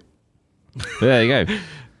of widget. But there you go.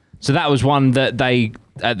 So that was one that they,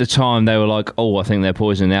 at the time, they were like, oh, I think they're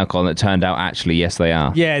poisoning the alcohol, and it turned out, actually, yes, they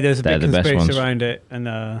are. Yeah, there's a They're big the best conspiracy ones. around it, and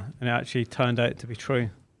it actually turned out to be true.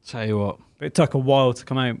 Tell you what. But it took a while to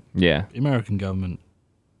come out. Yeah. The American government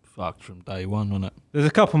fucked from day one, wasn't it? There's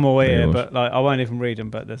a couple more here, was. but I won't even read them,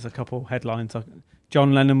 but there's a couple headlines.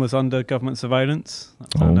 John Lennon was under government surveillance.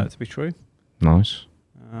 That turned out to be true. Nice.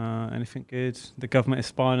 Anything good? The government is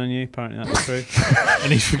spying on you. Apparently that's true.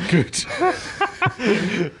 Anything good?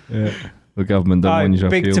 Yeah. The government don't want you to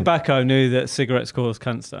Big fuel. Tobacco knew that cigarettes cause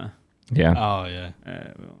cancer. Yeah. Oh, yeah.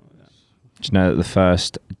 Do you know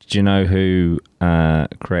that do you know who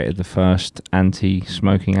created the first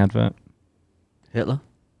anti-smoking advert? Hitler.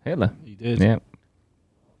 Hitler. He did. Yeah.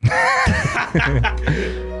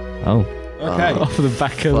 Oh. Okay. Off the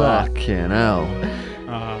back of that. Fucking hell.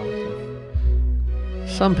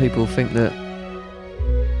 Some people think that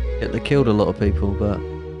Hitler killed a lot of people, but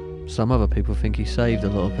some other people think he saved a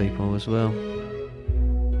lot of people as well.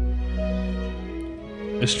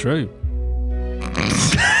 It's true.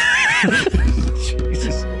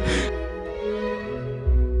 Jesus.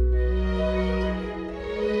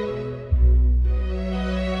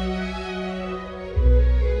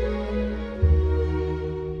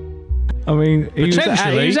 I mean, he was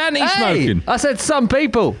Potentially. anti-smoking. Hey, I said some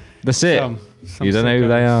people. That's it. Some You don't know who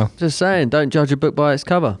they are. Just saying, don't judge a book by its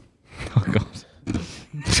cover. Oh, God.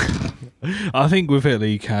 I think with Hitler,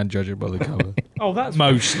 you can judge it by the cover. Oh, that's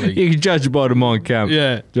Mostly. You can judge it by the Mein Kampf.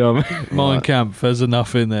 Yeah. Do you know what I mean? Mein Kampf, there's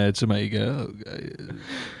enough in there to make you go,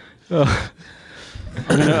 okay.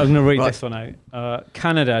 I'm going to read this one out.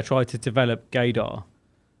 Canada tried to develop gaydar.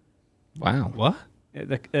 Wow. What?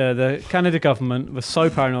 The Canada government was so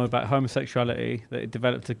paranoid about homosexuality that it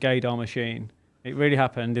developed a gaydar machine. It really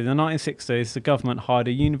happened. In the 1960s, the government hired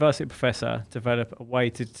a university professor to develop a way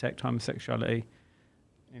to detect homosexuality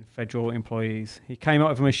in federal employees. He came up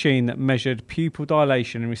with a machine that measured pupil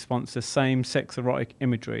dilation in response to same-sex erotic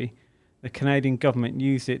imagery. The Canadian government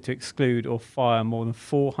used it to exclude or fire more than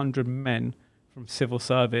 400 men from civil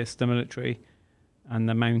service, the military, and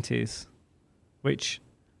the Mounties. Which,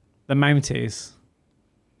 the Mounties...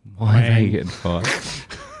 Why are they getting fired?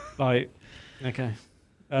 Okay.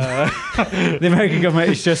 The American government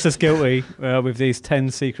is just as guilty with these 10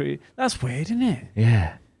 secret... That's weird, isn't it?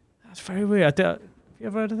 Yeah. That's very weird. Have you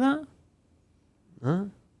ever heard of that? Huh?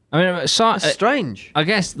 I mean, It's strange. I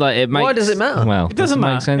guess like it makes. Why does it matter? Well, It doesn't make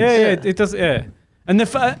matter. sense. Yeah, it does. Yeah, and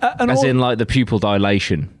As in, like the pupil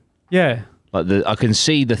dilation. yeah, Like I can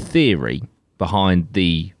see the theory behind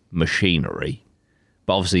the machinery,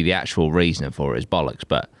 but obviously the actual reason for it is bollocks.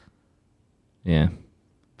 But yeah,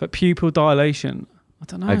 but pupil dilation. I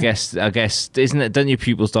don't know. I guess isn't it? Don't your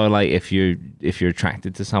pupils dilate if you're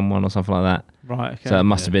attracted to someone or something like that? Right. Okay. So it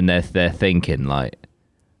must have been their thinking, like,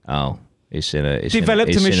 oh, It's in a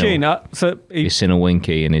Developed a machine. So he it's in a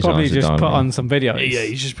winky, and his probably eyes are just put diamond. on some videos.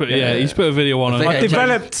 Yeah, he's put a video on. I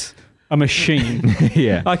developed a machine.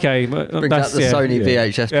 Yeah. Okay, Brings that's out the Sony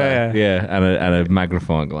VHS player. Yeah, and a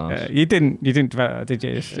magnifying glass. You didn't develop, did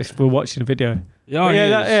you? It's just we're watching a video.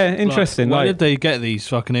 Yeah, interesting. Where Like, did they get these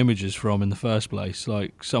fucking images from in the first place?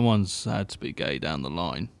 Like, someone's had to be gay down the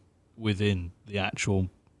line within the actual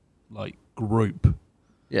group.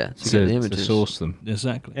 Yeah, to get the images. To source them.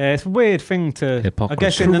 Exactly. yeah, it's a weird thing to. Hypocrisy. I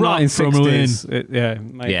guess in the Corrupt from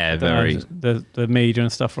 1960s. very. The media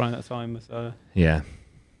and stuff around that time. So. Yeah.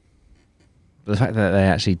 But the fact that they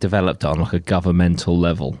actually developed it on a governmental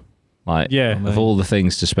level, of all the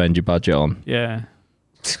things to spend your budget on. Yeah.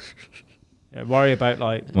 Yeah, worry about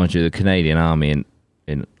Mind you, the Canadian Army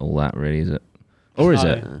in all that, really, is it? Or is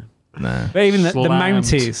it? No. But even the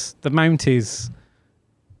Mounties.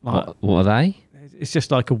 What are they? It's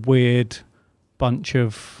just like a weird bunch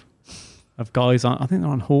of guys. I think they're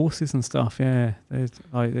on horses and stuff. Yeah, they're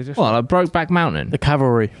just. Well, like Brokeback Mountain. The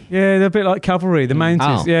cavalry. Yeah, they're a bit like cavalry. The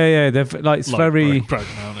Mounties. Oh. Yeah. They're it's very.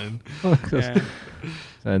 Brokeback Mountain. Yeah,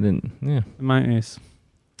 So I didn't. Yeah. the Mounties.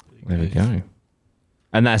 There we go.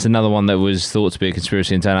 And that's another one that was thought to be a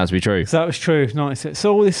conspiracy and turned out to be true. So that was true. Nice.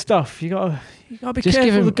 So all this stuff, you gotta be Just careful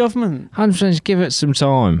give of the him- government. 100%, just give it some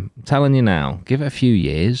time. I'm telling you now. Give it a few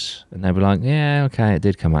years, and they'll be like, yeah, okay, it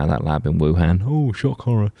did come out of that lab in Wuhan. Oh, shock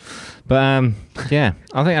horror. But, yeah,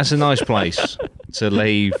 I think that's a nice place to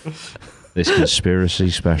leave this conspiracy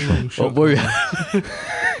special.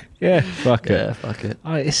 Yeah, fuck it. Yeah, fuck it.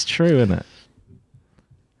 Oh, it's true, isn't it?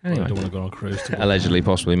 Anyway. I don't want to go on a cruise. Allegedly,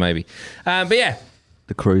 possibly, maybe. But, yeah.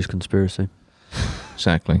 The cruise conspiracy.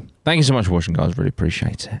 Exactly. Thank you so much for watching, guys. Really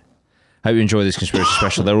appreciate it. Hope you enjoy this conspiracy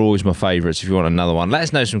special. They're always my favourites. If you want another one, let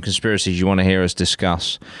us know some conspiracies you want to hear us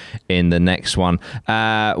discuss in the next one.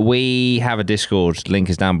 We have a Discord. Link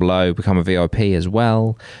is down below. Become a VIP as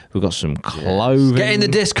well. We've got some clothing. Get in the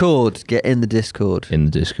Discord. In the Discord.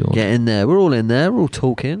 Get in there. We're all in there. We're all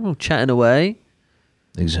talking. We're all chatting away.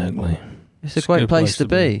 Exactly. It's a great place to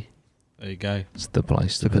be. There you go. It's the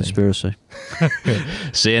place to The be. conspiracy.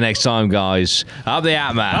 See you next time, guys. Up the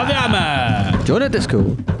APMA. Up the APMA. Join our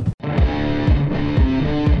Discord.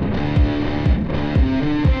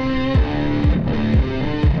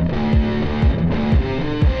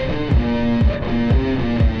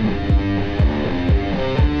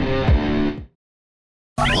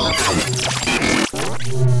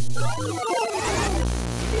 What?